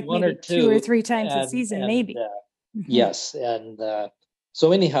 It's like 1 maybe or 2 or 3 times a season, maybe. Yes. And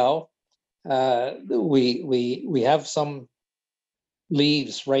so anyhow, we have some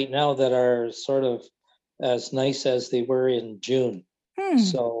leaves right now that are sort of as nice as they were in June.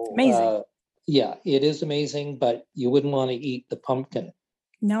 So amazing. It is amazing, but you wouldn't want to eat the pumpkin.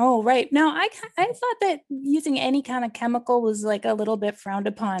 No, right. No, I thought that using any kind of chemical was like a little bit frowned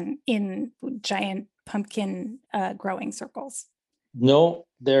upon in giant pumpkin growing circles. No,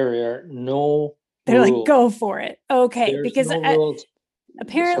 there are no They're rules. like, go for it. Okay. There's because no rules.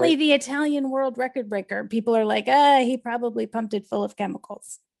 apparently the Italian world record breaker, people are like, he probably pumped it full of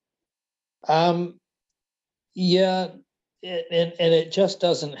chemicals. Yeah, and it just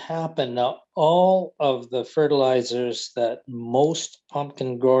doesn't happen. Now, all of the fertilizers that most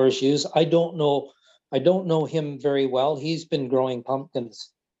pumpkin growers use, I don't know him very well. He's been growing pumpkins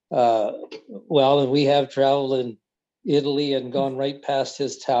and we have traveled in Italy and gone right past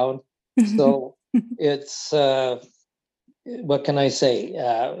his town. So it's what can I say?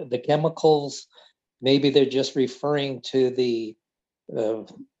 The chemicals, maybe they're just referring to the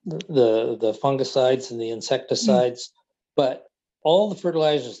fungicides and the insecticides, but all the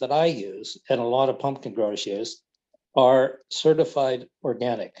fertilizers that I use and a lot of pumpkin growers use are certified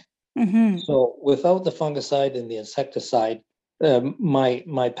organic. So without the fungicide and the insecticide,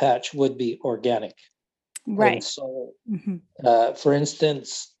 my patch would be organic. Right. And so, for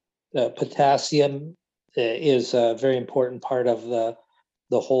instance, potassium is a very important part of the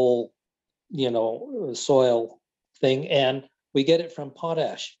whole, soil thing, and we get it from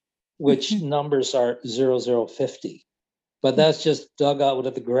potash, which numbers are 0,050. But that's just dug out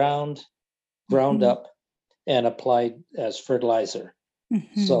of the ground, ground up, and applied as fertilizer.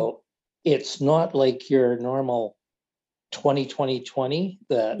 So it's not like your normal 2020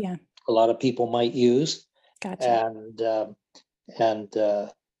 that Yeah. a lot of people might use. Gotcha. And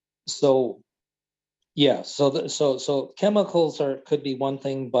so yeah, so chemicals could be one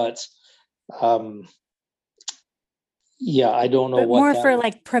thing, but um, yeah, I don't know But what more that. for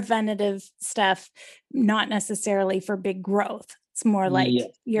like preventative stuff, not necessarily for big growth. It's more like Yeah,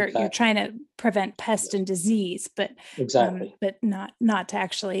 you're exactly, trying to prevent pest and disease, exactly. but not to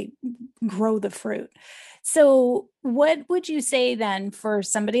actually grow the fruit. So what would you say then for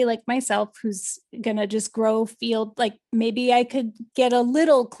somebody like myself who's gonna just grow field, like maybe I could get a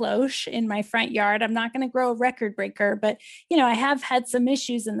little cloche in my front yard. I'm not gonna grow a record breaker, but I have had some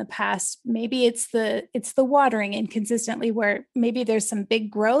issues in the past. Maybe it's the watering inconsistently where maybe there's some big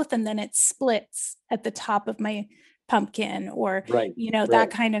growth and then it splits at the top of my pumpkin or Right, that right.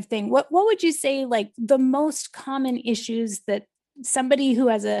 kind of thing. What would you say like the most common issues that somebody who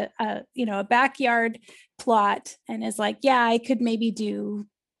has a backyard plot and is like, yeah, I could maybe do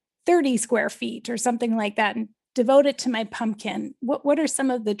 30 square feet or something like that and devote it to my pumpkin. What are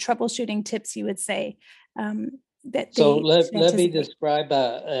some of the troubleshooting tips you would say that So they let, should let me anticipate? describe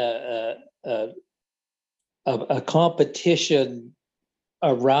a competition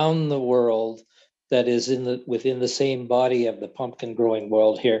around the world that is within the same body of the pumpkin growing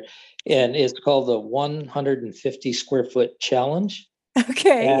world here, and it's called the 150 square foot challenge.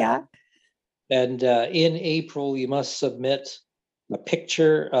 Okay, And, yeah. in April, you must submit a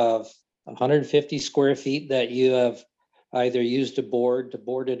picture of 150 square feet that you have either used a board to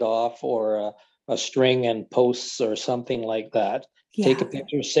board it off or a string and posts or something like that. Take a Yeah.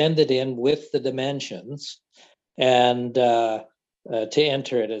 picture, send it in with the dimensions, and to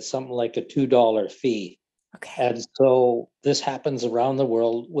enter it, it's something like a $2 fee. Okay. And so this happens around the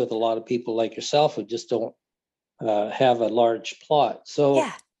world with a lot of people like yourself who just don't have a large plot. Yeah. So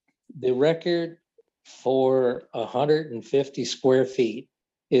the record for 150 square feet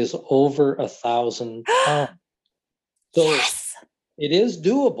is over 1,000 pounds. So Yes. it is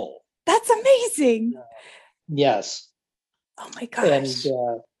doable. That's amazing. Yes. Oh my And gosh.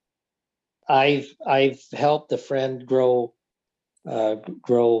 I've helped a friend grow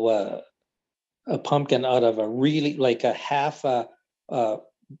a pumpkin out of a really like a half a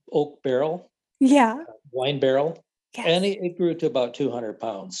oak barrel, Yeah. wine barrel, and Yes. it grew to about 200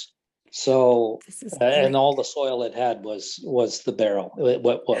 pounds. So, This is and all great. the soil it had was the barrel,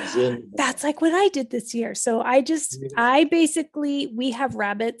 what was in the That's barrel. like what I did this year. So I basically, we have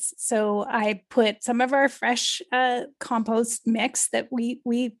rabbits. So I put some of our fresh compost mix that we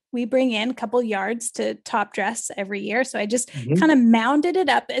bring in a couple yards to top dress every year. So I just kind Mhm. of mounded it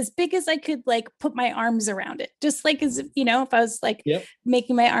up as big as I could, like put my arms around it, just like as if I was like Yep.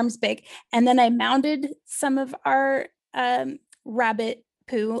 making my arms big. And then I mounded some of our rabbit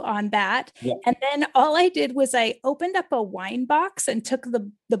poo on that. Yep. And then all I did was I opened up a wine box and took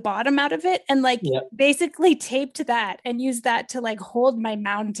the bottom out of it and like Yep. basically taped that and used that to like hold my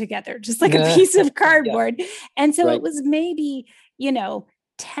mound together, just like a Yeah. piece of cardboard. And so it Right. was maybe,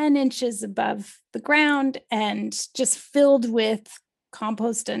 10 inches above the ground and just filled with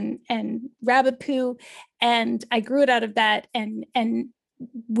compost and rabbit poo. And I grew it out of that and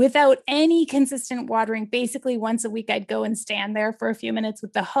without any consistent watering. Basically, once a week, I'd go and stand there for a few minutes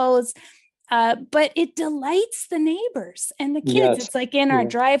with the hose. But it delights the neighbors and the kids. Yes. It's like in our Yeah.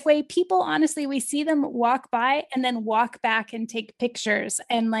 driveway, people, honestly, we see them walk by and then walk back and take pictures.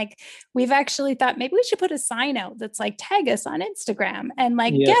 And like, we've actually thought maybe we should put a sign out that's like, tag us on Instagram and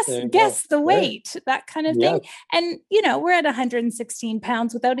like, Yes. guess, There you go. guess the Right. weight, that kind of thing. Yes. And, we're at 116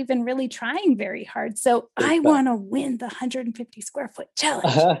 pounds without even really trying very hard. So I Exactly. want to win the 150 square foot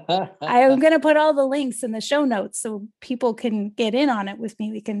challenge. I'm going to put all the links in the show notes so people can get in on it with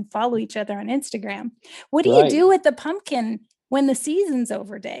me. We can follow each other on Instagram. What do you Right. do with the pumpkin when the season's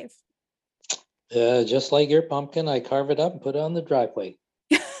over, Dave? Just like your pumpkin, I carve it up and put it on the driveway.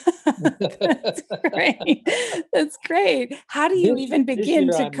 That's great. That's great. How do you This even this begin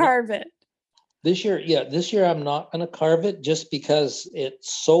year to I'm not. carve it? This year I'm not going to carve it just because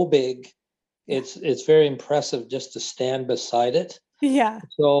it's so big. Yeah. It's very impressive just to stand beside it. Yeah.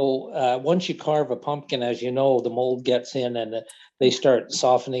 So once you carve a pumpkin, as you know, the mold gets in and they Yeah. start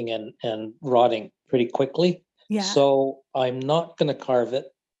softening and rotting pretty quickly. Yeah. So I'm not going to carve it.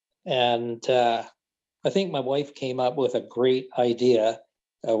 And I think my wife came up with a great idea.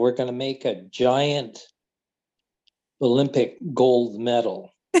 We're going to make a giant Olympic gold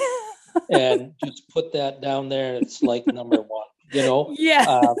medal and just put that down there. It's like number one, Yes.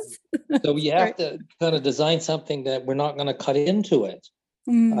 So you have to kind of design something that we're not going to cut into it.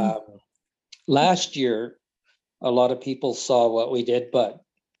 Mm. Um, Last year, a lot of people saw what we did, but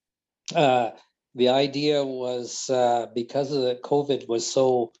the idea was because of the COVID was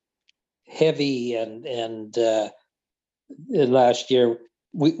so heavy and last year,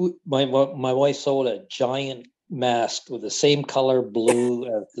 my wife sold a giant mask with the same color blue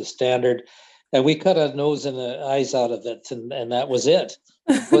as the standard, and we cut a nose and the eyes out of it, and that was it.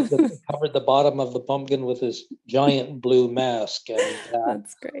 Covered the bottom of the pumpkin with this giant blue mask, and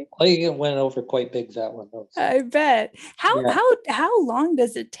That's great. it went over quite big, that one. I bet. Yeah. How long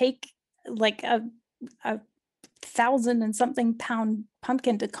does it take, like a 1,000 and something pound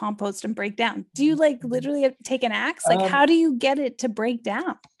pumpkin to compost and break down? Do you like literally have to take an axe? Like, how do you get it to break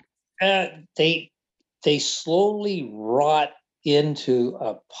down? They slowly rot into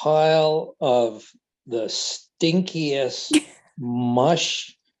a pile of the stinkiest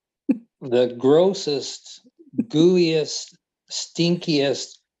mush, the grossest, gooeyest,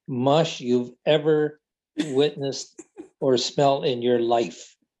 stinkiest mush you've ever witnessed or smelled in your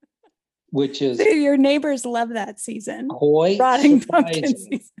life, which is your neighbors love that season. Quite rotting surprising. Pumpkin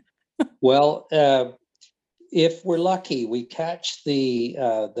season. Well, if we're lucky, we catch the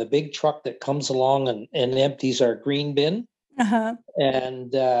big truck that comes along and empties our green bin,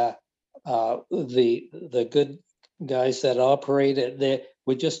 and the good guys that operate it, they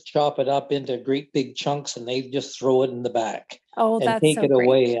would just chop it up into great big chunks, and they just throw it in the back. And that's take so it great.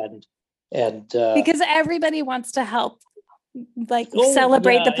 Away and because everybody wants to help, like,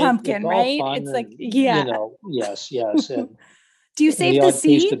 celebrate the pumpkin, right? It's like, yes. And do you save the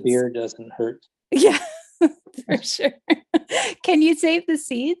seeds? Taste of beer doesn't hurt. Yeah, for sure. Can you save the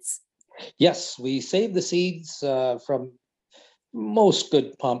seeds? Yes, we save the seeds from most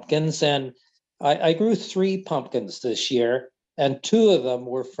good pumpkins, and I grew 3 pumpkins this year, and 2 of them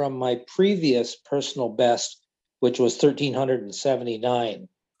were from my previous personal best, which was 1,379.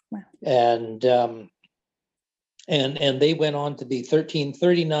 Wow. And they went on to be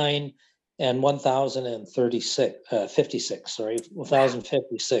 1,339 and 1,036, 56. Sorry,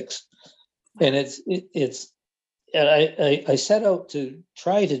 1,056. And I set out to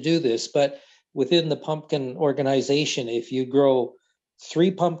try to do this, but within the pumpkin organization, if you grow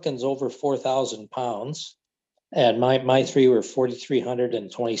 3 pumpkins over 4,000 pounds, and my 3 were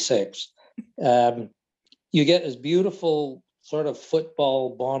 4,326, you get this beautiful sort of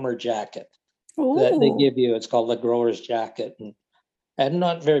football bomber jacket. Ooh. That they give you. It's called the grower's jacket, and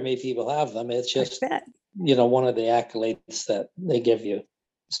not very many people have them. It's just one of the accolades that they give you.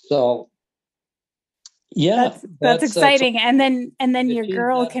 So yeah, that's exciting. And then your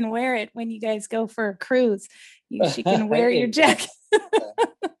girl can wear it when you guys go for a cruise. She can wear your jacket.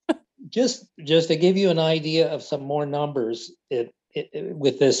 Just to give you an idea of some more numbers,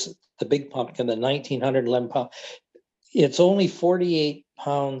 with the big pumpkin, the 1,911 pound, it's only 48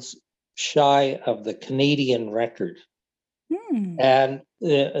 pounds shy of the Canadian record. And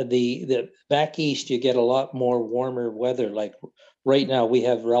the back east, you get a lot more warmer weather. Like right now, we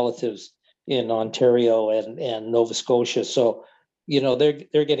have relatives in Ontario and Nova Scotia, so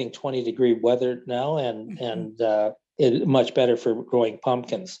they're getting 20-degree weather now, and it's much better for growing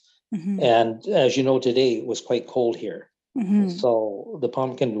pumpkins. And as you know, today it was quite cold here, so the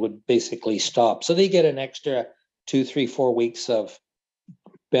pumpkin would basically stop. So they get an extra 2, 3, 4 weeks of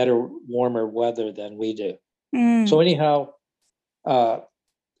better, warmer weather than we do. So anyhow,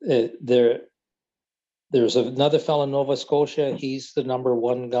 there's another fellow in Nova Scotia. He's the number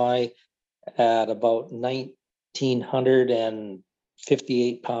 1 guy at about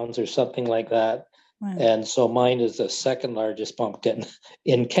 1,958 pounds or something like that. Wow. And so mine is the second largest pumpkin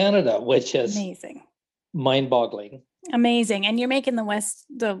in Canada, which is amazing, mind-boggling. Amazing. And you're making the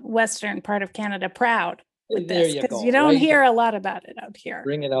western part of Canada proud with there this, because you don't hear a lot about it out here.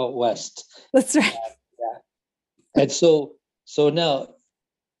 Bring it out west. That's right. Yeah. And so now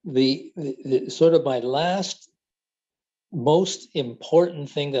the sort of my last most important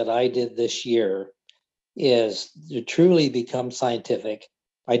thing that I did this year is to truly become scientific.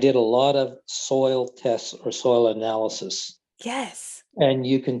 I did a lot of soil tests or soil analysis. Yes. And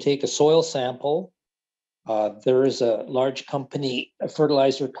you can take a soil sample. There is a large company, a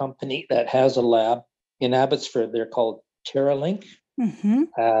fertilizer company, that has a lab in Abbotsford. They're called TerraLink.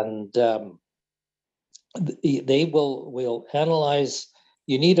 And they will analyze.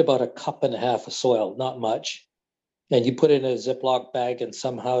 You need about 1.5 cups of soil, not much. And you put it in a Ziploc bag, and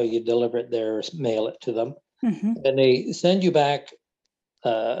somehow you deliver it there or mail it to them. And they send you back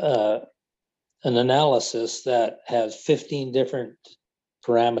an analysis that has 15 different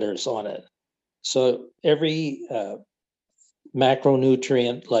parameters on it. So every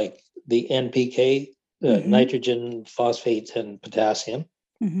macronutrient, like the NPK, nitrogen, phosphate, and potassium,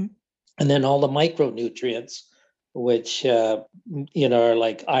 and then all the micronutrients, which are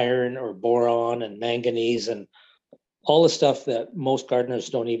like iron or boron and manganese and all the stuff that most gardeners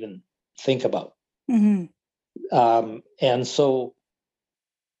don't even think about. Mm-hmm. And so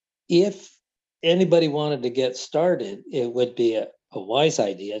if anybody wanted to get started, it would be a wise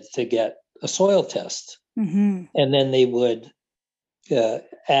idea to get a soil test. Mm-hmm. And then they would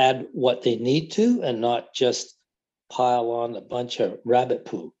add what they need to and not just pile on a bunch of rabbit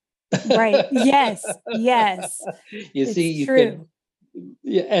poo. Right. Yes. Yes. You It's see, you true. can,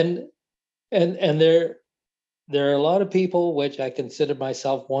 yeah, and there are a lot of people, which I consider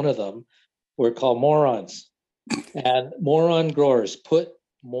myself one of them, we're called morons. And moron growers put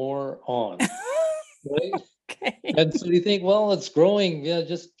more on, right? Okay. And so you think, well, it's growing, yeah,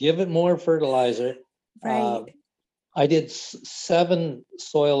 just give it more fertilizer. Right. I did 7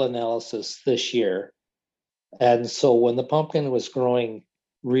 soil analysis this year. And so when the pumpkin was growing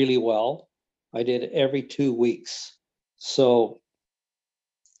really well, I did every 2 weeks. So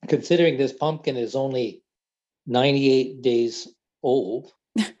considering this pumpkin is only 98 days old,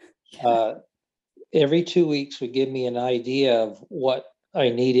 uh, every 2 weeks would give me an idea of what I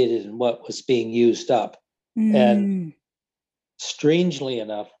needed and what was being used up. And strangely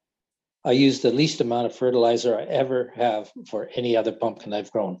enough, I used the least amount of fertilizer I ever have for any other pumpkin I've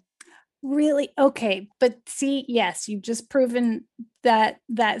grown. Really? Okay. But see, yes, you've just proven that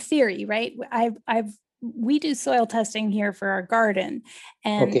theory, right? We do soil testing here for our garden,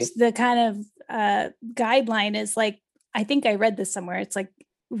 and Okay. the kind of guideline is like, I think I read this somewhere. It's like,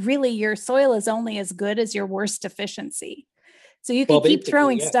 really, your soil is only as good as your worst deficiency. So you can keep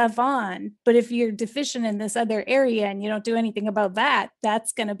throwing stuff on, but if you're deficient in this other area and you don't do anything about that,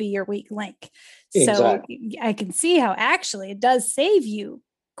 that's going to be your weak link. So Exactly. I can see how actually it does save you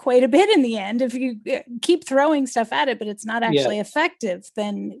quite a bit in the end if you keep throwing stuff at it, but it's not actually effective.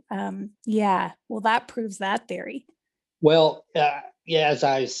 Then well, that proves that theory. Well, as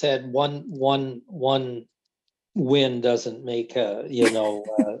I said, one win doesn't make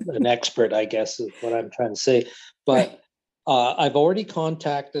an expert, I guess is what I'm trying to say. But I've already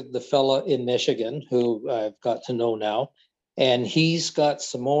contacted the fella in Michigan who I've got to know now, and he's got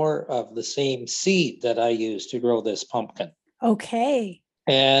some more of the same seed that I use to grow this pumpkin. Okay.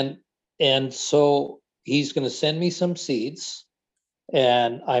 And so he's going to send me some seeds,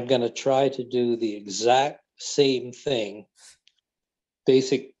 and I'm going to try to do the exact same thing,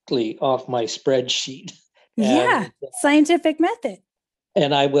 basically off my spreadsheet. And scientific method.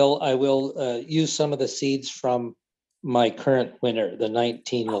 And I will use some of the seeds from my current winter, the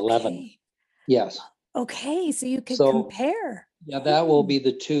 1911. Okay. Yes. Okay, so you could compare. Yeah, that will be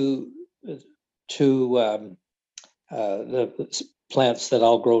the two the plants that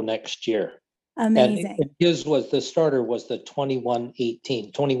I'll grow next year. Amazing. And his the starter was the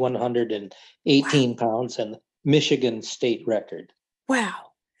 2118 pounds and Michigan state record.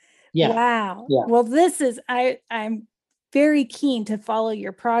 Wow. Yeah. Wow. Yeah. Well, I'm very keen to follow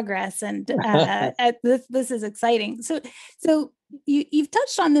your progress, and this is exciting. So you've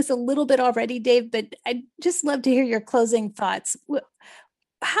touched on this a little bit already, Dave, but I'd just love to hear your closing thoughts.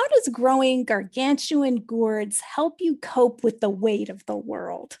 How does growing gargantuan gourds help you cope with the weight of the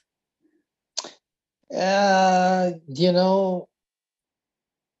world? I'm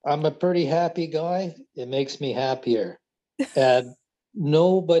a pretty happy guy. It makes me happier. And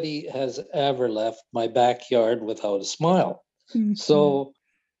nobody has ever left my backyard without a smile. Mm-hmm. So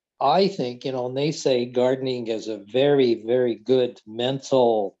I think, and they say gardening is a very, very good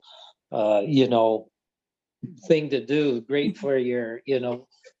mental, thing to do, great for your,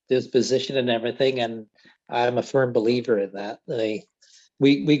 disposition and everything. And I'm a firm believer in that.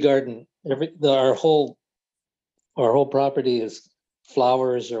 We garden our whole property is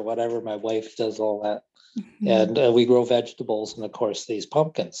flowers or whatever. My wife does all that. Mm-hmm. And we grow vegetables and of course these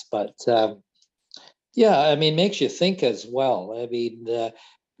pumpkins, but makes you think as well. I mean,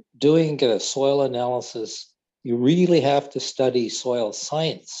 doing a soil analysis, you really have to study soil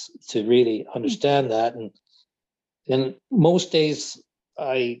science to really understand that. And most days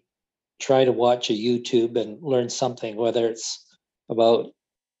I try to watch a YouTube and learn something, whether it's about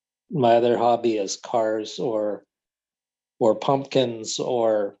my other hobby is cars or pumpkins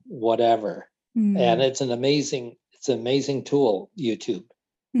or whatever. And it's an amazing tool, YouTube.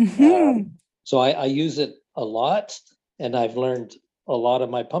 Mm-hmm. So I use it a lot, and I've learned a lot of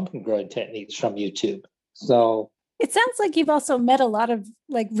my pumpkin growing techniques from YouTube. So it sounds like you've also met a lot of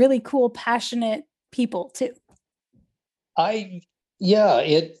like really cool, passionate people too.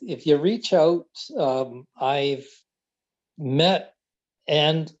 If you reach out, I've met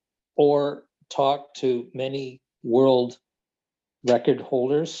and or talked to many world record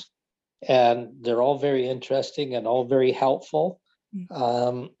holders. and they're all very interesting and all very helpful.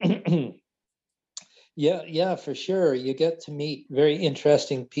 Yeah, for sure. You get to meet very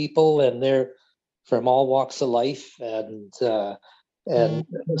interesting people, and they're from all walks of life, and sort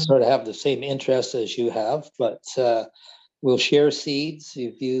of have the same interests as you have. But we'll share seeds.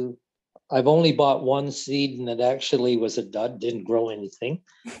 I've only bought one seed, and it actually was a dud, didn't grow anything.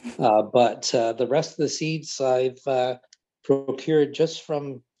 But the rest of the seeds I've procured just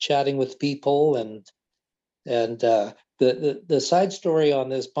from chatting with people, and the side story on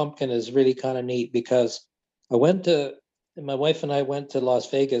this pumpkin is really kind of neat, because my wife and I went to Las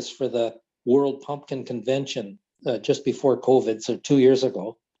Vegas for the World Pumpkin Convention just before COVID, so 2 years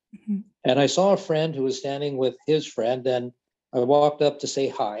ago. Mm-hmm. And I saw a friend who was standing with his friend, and I walked up to say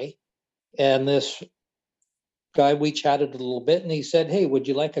hi. And this guy, we chatted a little bit, and he said, "Hey, would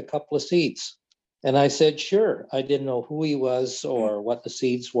you like a couple of seeds?" And I said, "Sure." I didn't know who he was or what the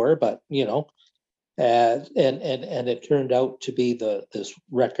seeds were, but and it turned out to be this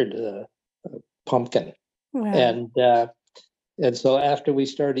record pumpkin. Wow. And so after we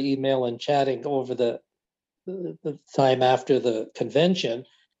started email and chatting over the time after the convention,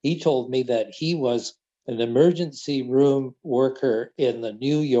 he told me that he was an emergency room worker in the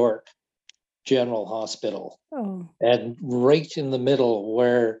New York General Hospital, and right in the middle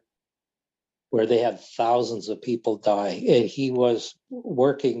where they had thousands of people die, and he was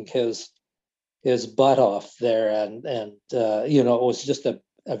working his butt off there, and it was just a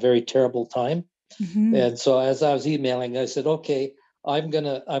very terrible time. Mm-hmm. And so as I was emailing, I said, "Okay, I'm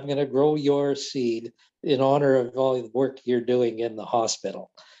gonna grow your seed in honor of all the work you're doing in the hospital."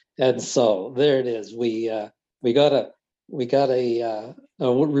 And so there it is. We got a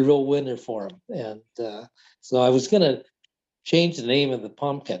real winner for him. And so I was gonna change the name of the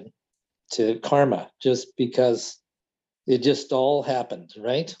pumpkin to Karma, just because it just all happened,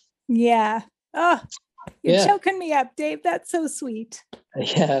 right? Yeah. Oh, you're Yeah. choking me up, Dave. That's so sweet.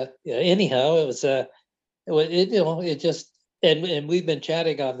 Yeah. Anyhow, it was it just, and we've been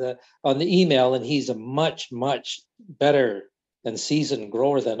chatting on the email, and he's a much better and seasoned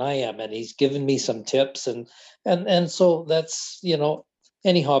grower than I am, and he's given me some tips, and so that's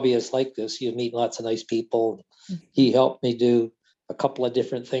any hobby is like this. You meet lots of nice people. Mm-hmm. He helped me do a couple of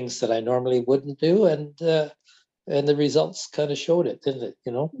different things that I normally wouldn't do, and the results kind of showed it, didn't it?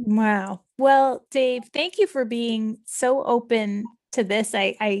 Wow. Well, Dave, thank you for being so open to this.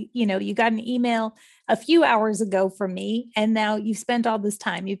 You got an email a few hours ago from me, and now you've spent all this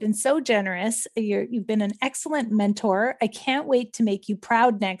time. You've been so generous. You've been an excellent mentor. I can't wait to make you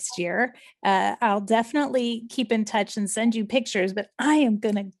proud next year. I'll definitely keep in touch and send you pictures, but I am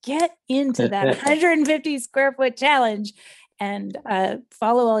going to get into that 150 square foot challenge and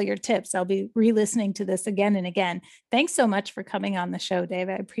follow all your tips. I'll be re-listening to this again and again. Thanks so much for coming on the show, Dave.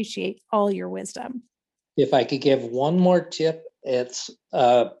 I appreciate all your wisdom. If I could give one more tip, it's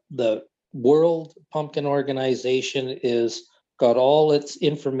the World Pumpkin Organization is got all its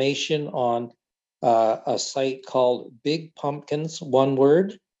information on a site called Big Pumpkins, one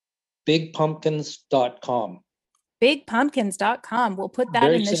word, bigpumpkins.com. Bigpumpkins.com. We'll put that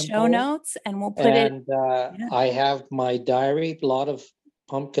Very in the simple. Show notes, and we'll put it. I have my diary. A lot of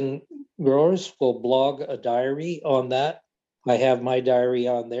pumpkin growers will blog a diary on that. I have my diary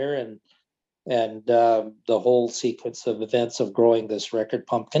on there, and the whole sequence of events of growing this record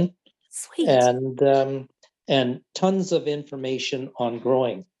pumpkin. Sweet. And tons of information on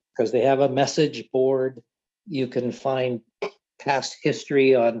growing, because they have a message board. You can find past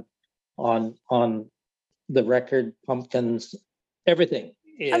history on the record pumpkins. Everything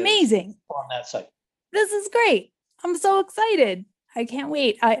is amazing on that site. This is great. I'm so excited. I can't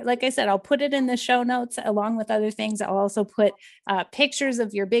wait. Like I said, I'll put it in the show notes along with other things. I'll also put pictures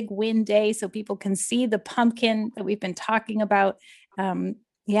of your big win day so people can see the pumpkin that we've been talking about.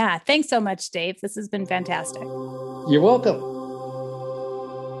 Yeah, thanks so much, Dave. This has been fantastic. You're welcome.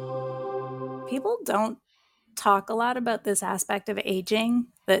 People don't talk a lot about this aspect of aging,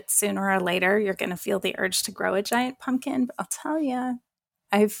 that sooner or later you're going to feel the urge to grow a giant pumpkin. But I'll tell you,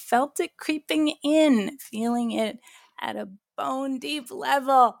 I've felt it creeping in, feeling it at a bone deep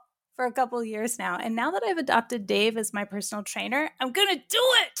level for a couple of years now. And now that I've adopted Dave as my personal trainer, I'm going to do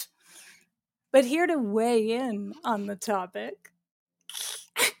it. But here to weigh in on the topic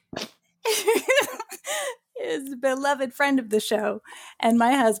is a beloved friend of the show and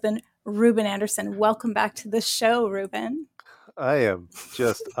my husband, Ruben Anderson. Welcome back to the show, Ruben. I am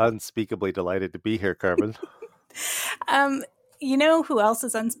just unspeakably delighted to be here, Carmen. You know who else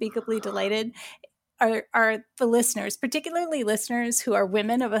is unspeakably delighted? Are the listeners, particularly listeners who are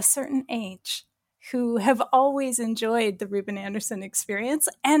women of a certain age, who have always enjoyed the Ruben Anderson experience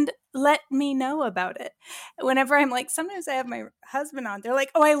and let me know about it. Whenever I'm like, sometimes I have my husband on, they're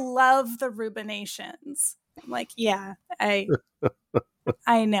like, oh, I love the Rubenations. I'm like, yeah, I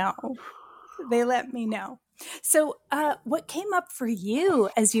know. They let me know. So what came up for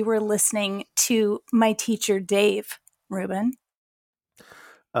you as you were listening to my teacher, Dave, Ruben?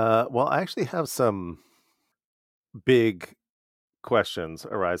 Well, I actually have some big questions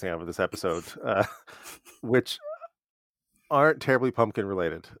arising out of this episode, which aren't terribly pumpkin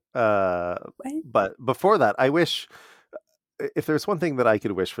related. What? But before that, I wish, if there's one thing that I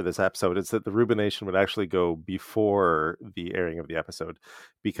could wish for this episode, it's that the Rubenation would actually go before the airing of the episode,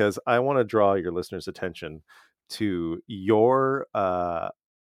 because I want to draw your listeners' attention to your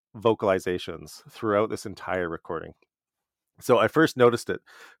vocalizations throughout this entire recording. So I first noticed it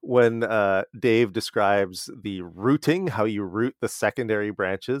when Dave describes the rooting, how you root the secondary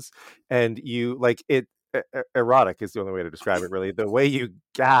branches, and you like it. Erotic is the only way to describe it, really. The way you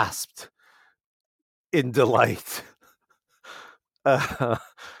gasped in delight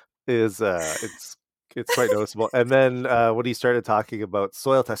is it's quite noticeable. And then when he started talking about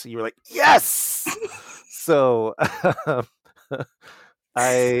soil testing, you were like, yes. So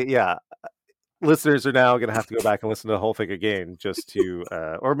listeners are now going to have to go back and listen to the whole thing again, just to,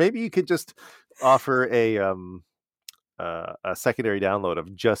 or maybe you could just offer a secondary download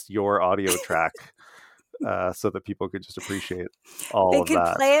of just your audio track, so that people could just appreciate all They of could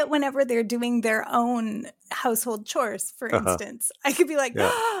that. play it whenever they're doing their own household chores, for instance. I could be like, Yeah.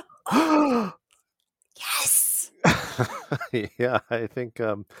 oh, yes. Yeah, I think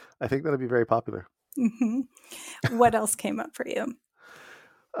that'd be very popular. Mm-hmm. What else came up for you?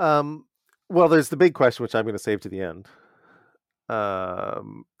 Well, there's the big question, which I'm going to save to the end.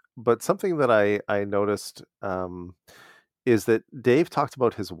 But something that I noticed is that Dave talked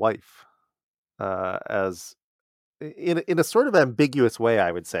about his wife as in a sort of ambiguous way,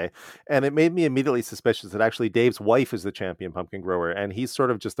 I would say, and it made me immediately suspicious that actually Dave's wife is the champion pumpkin grower, and he's sort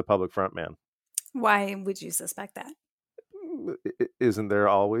of just the public front man. Why would you suspect that? Isn't there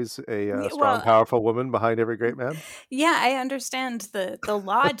always a strong, powerful woman behind every great man? Yeah, I understand the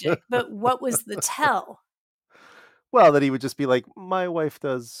logic, but what was the tell? Well, that he would just be like, my wife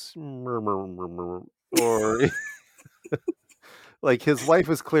does, or like his wife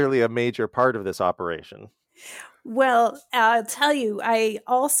was clearly a major part of this operation. Well, I'll tell you, I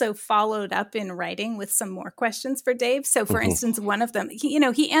also followed up in writing with some more questions for Dave. So, for instance, one of them,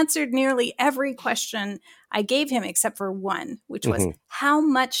 he answered nearly every question I gave him except for one, which was, how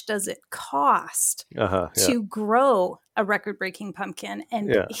much does it cost to grow a record-breaking pumpkin?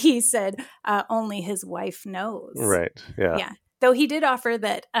 And he said, only his wife knows. Right. Yeah. Yeah. Though he did offer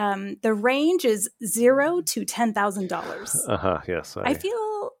that the range is $0 to $10,000. Yes. I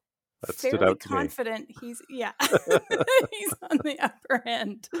feel that stood fairly out to confident me. he's he's on the upper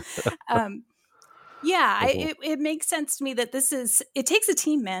end. It makes sense to me that it takes a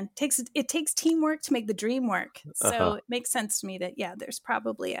team, man. It takes teamwork to make the dream work. So it makes sense to me that there's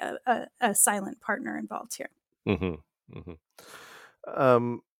probably a silent partner involved here.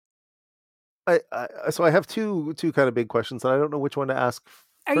 So I have two kind of big questions, and I don't know which one to ask.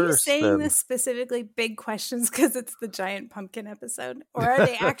 Are you saying this specifically big questions because it's the giant pumpkin episode, or are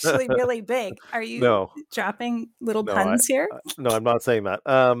they actually really big? Are you dropping little puns here? No, I'm not saying that.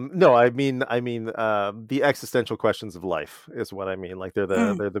 No, I mean the existential questions of life is what I mean. Like they're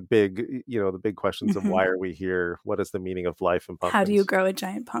the big, the big questions of why are we here? What is the meaning of life and pumpkins? How do you grow a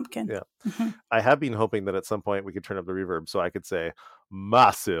giant pumpkin? Yeah. I have been hoping that at some point we could turn up the reverb so I could say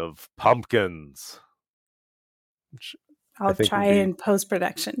massive pumpkins. I'll try in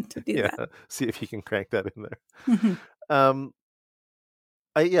post-production to do that. See if you can crank that in there.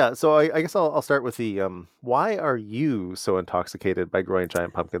 So I guess I'll start with the why are you so intoxicated by growing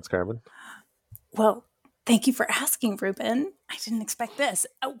giant pumpkins, Carmen? Well, thank you for asking, Ruben. I didn't expect this.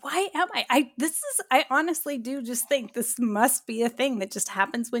 Why am I? I honestly do just think this must be a thing that just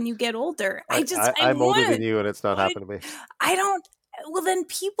happens when you get older. I'm older than you, and it's not happened to me. I don't. Well, then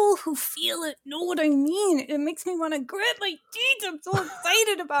people who feel it know what I mean. It makes me want to grit my teeth. I'm so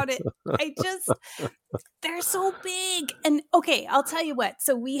excited about it. They're so big. And okay, I'll tell you what.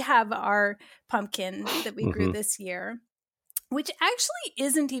 So we have our pumpkin that we grew this year, which actually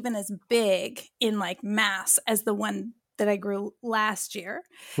isn't even as big in like mass as the one that I grew last year,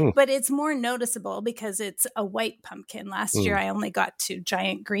 but it's more noticeable because it's a white pumpkin. Last year I only got to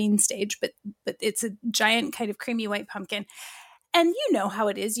giant green stage, but it's a giant kind of creamy white pumpkin. And you know how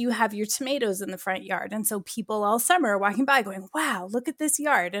it is. You have your tomatoes in the front yard. And so people all summer are walking by going, wow, look at this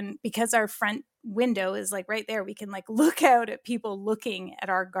yard. And because our front window is like right there. We can like look out at people looking at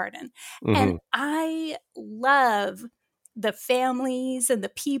our garden. And Mm-hmm. I love the families and the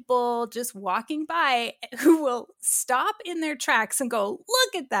people just walking by who will stop in their tracks and go,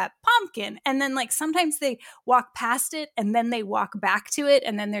 look at that pumpkin. And then like sometimes they walk past it and then they walk back to it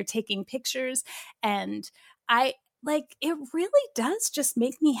and then they're taking pictures. And I like, it really does just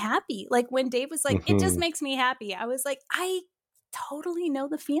make me happy. Like when Dave was like, it just Mm-hmm. makes me happy. I was like, I totally know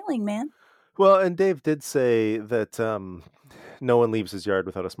the feeling, man. Well, and Dave did say that no one leaves his yard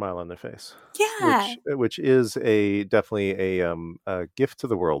without a smile on their face, Yeah. which is a definitely a gift to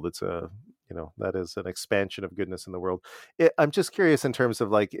the world. It's a that is an expansion of goodness in the world. I'm just curious in terms of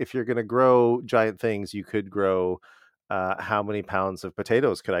like if you're going to grow giant things, you could grow. How many pounds of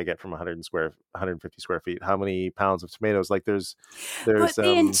potatoes could I get from 150 square feet? How many pounds of tomatoes? Like there's But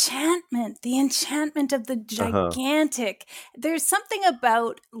the enchantment of the uh-huh. gigantic, there's something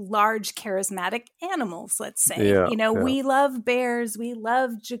about large charismatic animals, let's say. Yeah, You know, yeah. we love bears, we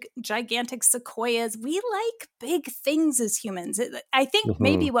love gigantic sequoias. We like big things as humans. I think Hmm.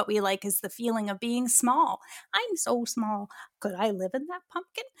 maybe what we like is the feeling of being small. I'm so small. Could I live in that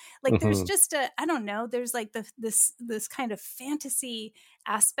pumpkin? Like there's Hmm. just I don't know, there's like this kind of fantasy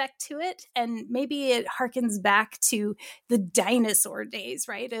aspect to it, and maybe it harkens back to the dinosaur days,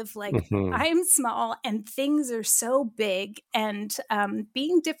 right? Of like, Hmm. I'm small and things are so big, and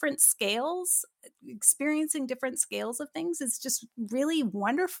being different scales, experiencing different scales of things is just really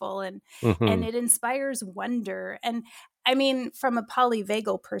wonderful, and Hmm. it inspires wonder. And I mean, from a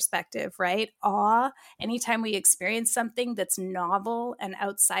polyvagal perspective, right? Awe, anytime we experience something that's novel and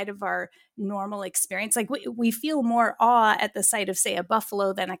outside of our normal experience, like we feel more awe at the sight of, say, a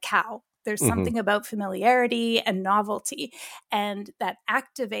buffalo than a cow. There's Hmm. something about familiarity and novelty, and that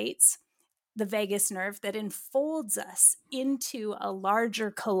activates the vagus nerve that enfolds us into a larger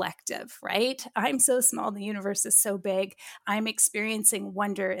collective, right? I'm so small, the universe is so big. I'm experiencing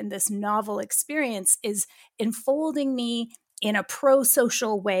wonder, and this novel experience is enfolding me in a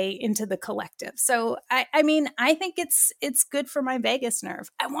pro-social way into the collective. So I mean, I think it's good for my vagus nerve.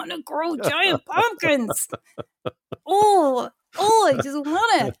 I want to grow giant pumpkins. I just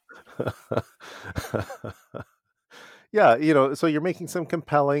want it. Yeah, so you're making some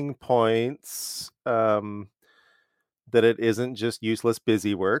compelling points, that it isn't just useless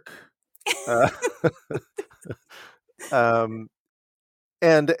busy work. Uh, um,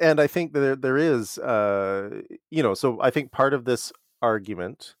 and I think that there is, so I think part of this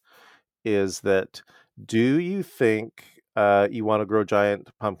argument is that, do you think you want to grow giant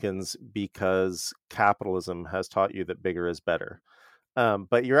pumpkins because capitalism has taught you that bigger is better?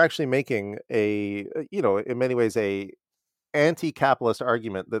 But you're actually making in many ways, a anti-capitalist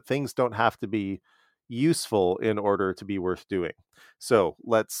argument that things don't have to be useful in order to be worth doing. So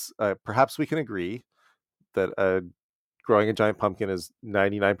let's perhaps we can agree that growing a giant pumpkin is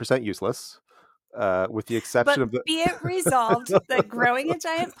 99% useless, with the exception But of the be it resolved that growing a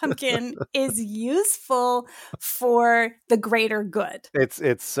giant pumpkin is useful for the greater good.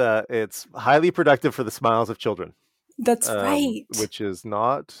 it's highly productive for the smiles of children, That's right. which is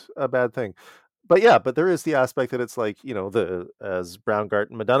not a bad thing. But yeah, but there is the aspect that it's like, the as Brown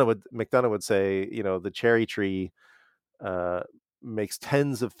and McDonough would say, the cherry tree uh, makes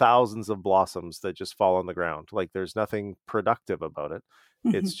tens of thousands of blossoms that just fall on the ground. Like there's nothing productive about it.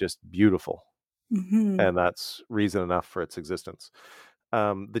 Mm-hmm. It's just beautiful, Mm-hmm. and that's reason enough for its existence.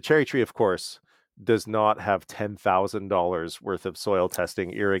 The cherry tree, of course, does not have $10,000 worth of soil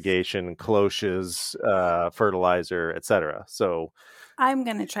testing, irrigation, cloches, fertilizer, etc. So I'm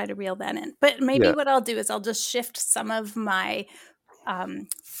going to try to reel that in. But maybe yeah. what I'll do is I'll just shift some of my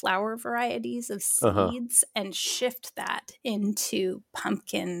flower varieties of Uh-huh. seeds and shift that into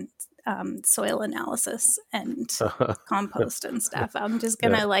pumpkin soil analysis and compost and stuff. I'm just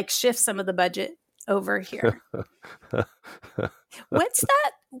going Yeah. to like shift some of the budget over here. What's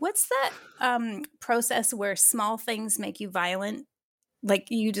that process where small things make you violent? Like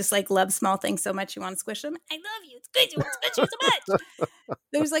you just like love small things so much you want to squish them. I love you. It's good. You want to squish you so much.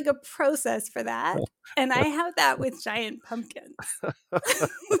 There's like a process for that, and I have that with giant pumpkins.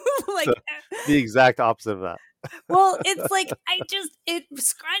 Like, The exact opposite of that. well, it's like it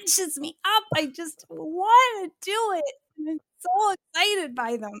scrunches me up. I just want to do it, and I'm so excited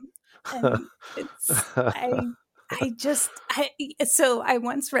by them, and it's I just I so I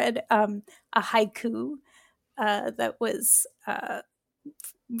once read a haiku that was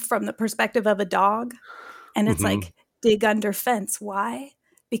from the perspective of a dog, and it's Hmm. like, dig under fence. Why?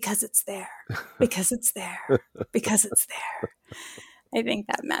 Because it's there. Because it's there. Because it's there. I think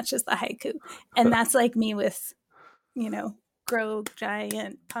that matches the haiku. And that's like me with, grow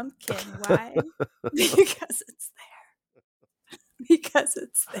giant pumpkin. Why? Because it's there. Because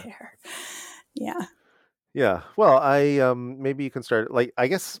it's there. Yeah. Yeah. Well, I maybe you can start, like, I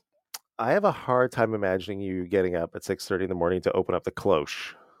guess I have a hard time imagining you getting up at 6:30 in the morning to open up the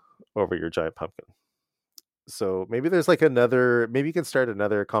cloche over your giant pumpkin. So maybe there's like maybe you can start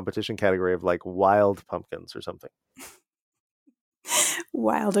another competition category of like wild pumpkins or something.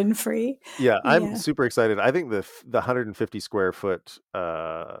 Wild and free. Yeah, I'm Yeah. super excited. I think the 150 square foot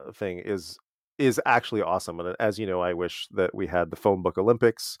thing is actually awesome. And as you know, I wish that we had the phone book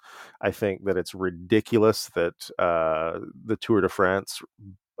Olympics. I think that it's ridiculous that the Tour de France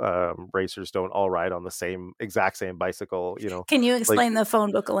racers don't all ride on the exact same bicycle. Can you Like, explain the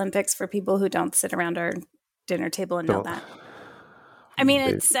phone book Olympics for people who don't sit around our dinner table and know don't that? I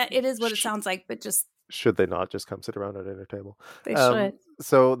mean, they, it is what it sounds like, but just should they not just come sit around at a dinner table? they should.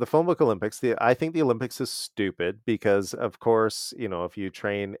 So the phone book Olympics, I think the Olympics is stupid because, of course, if you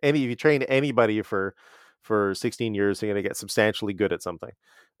train anybody for 16 years, you're going to get substantially good at something.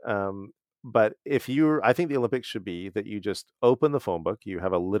 But I think the Olympics should be that you just open the phone book. You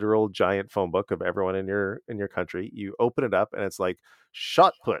have a literal giant phone book of everyone in your country. You open it up, and it's like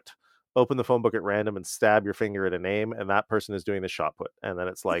shot put. Open the phone book at random and stab your finger at a name, and that person is doing the shot put. And then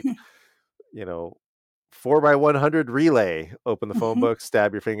it's like, you know, 4x100 relay. Open the phone book,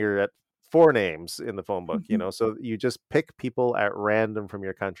 stab your finger at 4 names in the phone book. So you just pick people at random from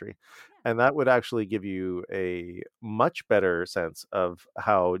your country, and that would actually give you a much better sense of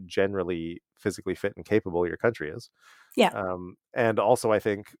how generally physically fit and capable your country is. Yeah. And also I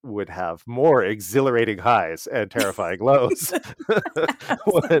think would have more exhilarating highs and terrifying lows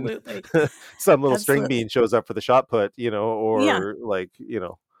when some little string bean shows up for the shot put, or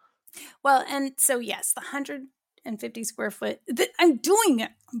Well, and so yes, the 150 square foot. I'm doing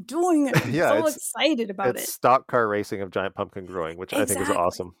it. I'm so excited about it. It's stock car racing of giant pumpkin growing, which I think is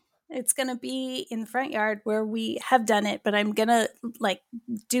awesome. It's going to be in the front yard where we have done it, but I'm going to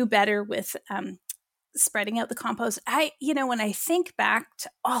do better with spreading out the compost. When I think back to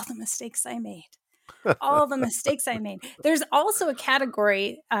all the mistakes I made, there's also a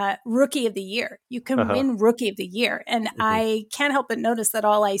category, Rookie of the Year. You can win Rookie of the Year. And I can't help but notice that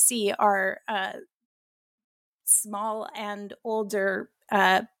all I see are small and older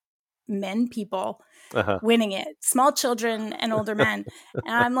people winning it. Small children and older men.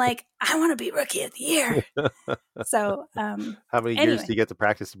 And I'm like, I want to be Rookie of the Year. So how many years do you get to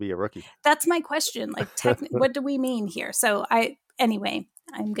practice to be a rookie? That's my question. What do we mean here? So I'm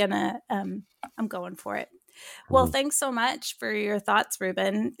going for it. Well, thanks so much for your thoughts,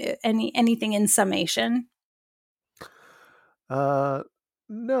 Ruben. Anything in summation?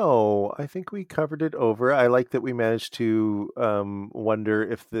 No, I think we covered it over. I like that we managed to wonder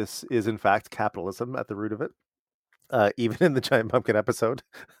if this is in fact capitalism at the root of it, even in the giant pumpkin episode.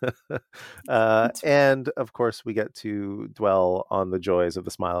 And of course, we get to dwell on the joys of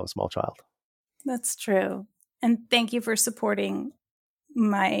the smile of a small child. That's true. And thank you for supporting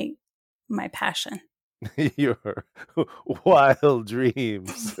my passion. Your wild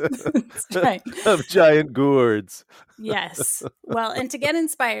dreams right. of giant gourds. Yes. Well, and to get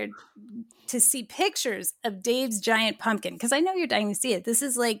inspired to see pictures of Dave's giant pumpkin, because I know you're dying to see it. This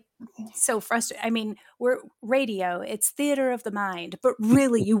is so frustrating. I mean, we're radio, it's theater of the mind, but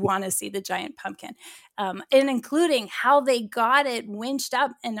really you want to see the giant pumpkin, and including how they got it winched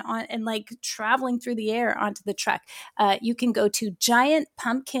up and traveling through the air onto the truck. You can go to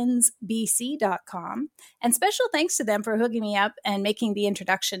giantpumpkinsbc.com, and special thanks to them for hooking me up and making the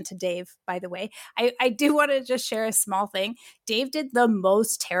introduction to Dave, by the way. I do want to just share a small thing. Dave did the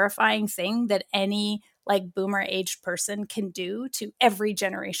most terrifying thing that any boomer aged person can do to every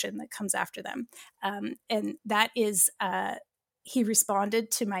generation that comes after them. And that is, he responded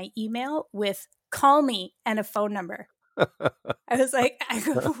to my email with "call me" and a phone number. I was like,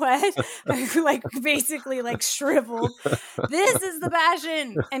 what? I basically shriveled. This is the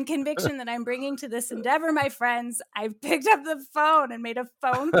passion and conviction that I'm bringing to this endeavor, my friends. I've picked up the phone and made a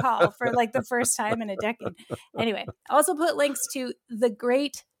phone call for the first time in a decade. Anyway, I also put links to the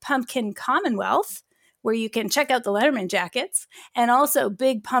Great Pumpkin Commonwealth, where you can check out the Letterman jackets, and also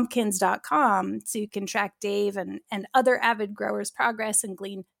bigpumpkins.com, so you can track Dave and other avid growers' progress and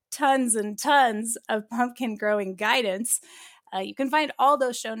glean tons and tons of pumpkin growing guidance. You can find all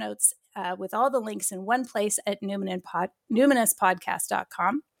those show notes with all the links in one place at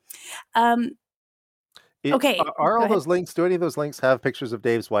numinouspodcast.com. Okay. Are all those links, do any of those links have pictures of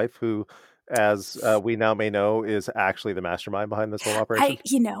Dave's wife, who, as we now may know, is actually the mastermind behind this whole operation?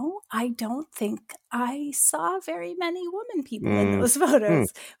 I don't think I saw very many woman people in those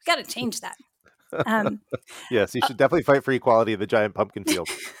photos. We got to change that. Yes, you should definitely fight for equality in the giant pumpkin field.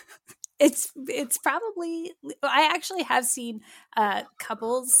 It's probably, I actually have seen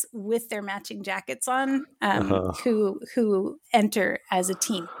couples with their matching jackets on who enter as a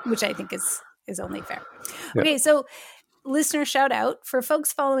team, which I think is only fair. Yeah. Okay, so listener shout out for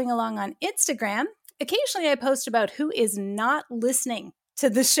folks following along on Instagram. Occasionally I post about who is not listening to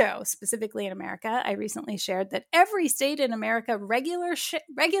the show, specifically in America. I recently shared that every state in America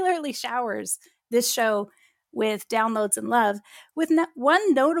regularly showers this show with downloads and love, with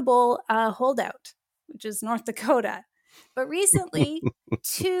one notable holdout, which is North Dakota. But recently,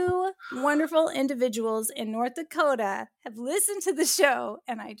 two wonderful individuals in North Dakota have listened to the show,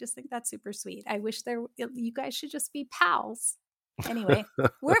 and I just think that's super sweet. I wish you guys should just be pals. Anyway,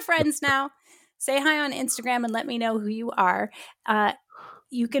 we're friends now. Say hi on Instagram and let me know who you are.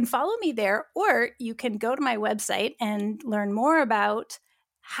 You can follow me there, or you can go to my website and learn more about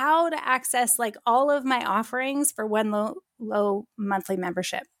how to access like all of my offerings for one low monthly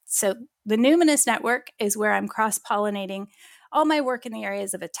membership. So the Numinous Network is where I'm cross-pollinating all my work in the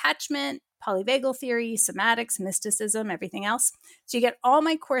areas of attachment, polyvagal theory, somatics, mysticism, everything else. So you get all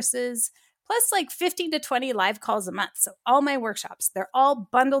my courses, plus like 15 to 20 live calls a month. So all my workshops, they're all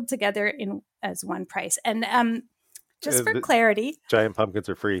bundled together as one price. And just for clarity, giant pumpkins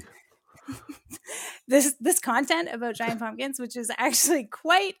are free. This content about giant pumpkins, which is actually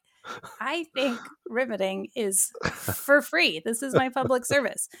quite, I think, riveting, is for free. This is my public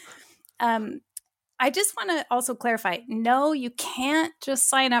service. I just want to also clarify, no, you can't just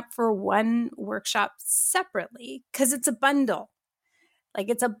sign up for one workshop separately because it's a bundle. Like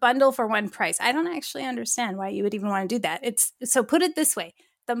it's a bundle for one price. I don't actually understand why you would even want to do that. So put it this way.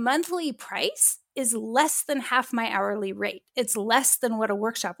 The monthly price is less than half my hourly rate. It's less than what a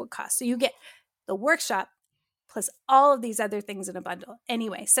workshop would cost. So you get the workshop plus all of these other things in a bundle.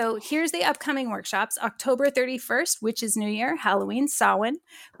 Anyway, so here's the upcoming workshops. October 31st, Witches New Year, Halloween, Samhain.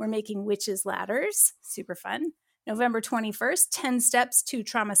 We're making witches ladders. Super fun. November 21st, 10 steps to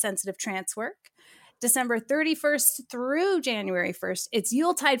trauma-sensitive trance work. December 31st through January 1st, it's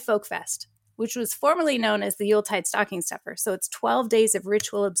Yuletide Folk Fest, which was formerly known as the Yuletide Stocking Stuffer. So it's 12 days of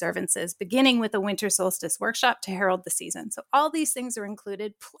ritual observances, beginning with a winter solstice workshop to herald the season. So all these things are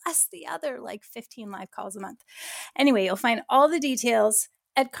included, plus the other like 15 live calls a month. Anyway, you'll find all the details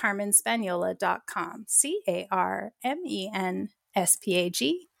at CarmenSpaniola.com.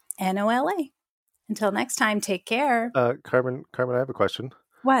 CarmenSpagnola. Until next time, take care. Carmen, I have a question.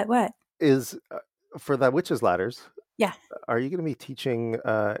 What? Is for that witches ladders, yeah, are you going to be teaching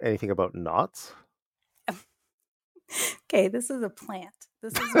anything about knots? Okay, this is a plant.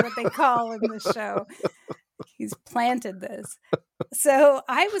 This is what they call in the show. He's planted this. So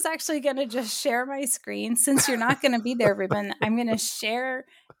I was actually going to just share my screen. Since you're not going to be there, Ruben, I'm going to share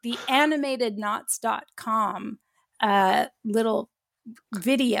the animatedknots.com little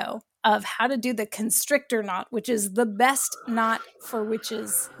video of how to do the constrictor knot, which is the best knot for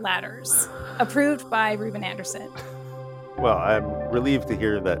witches ladders, approved by Ruben Anderson. Well, I'm relieved to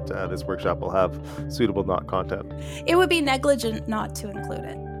hear that this workshop will have suitable knot content. It would be negligent not to include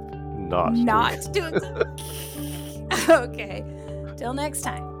it. Not to include it. Okay. Till next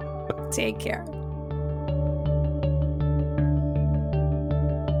time. Take care.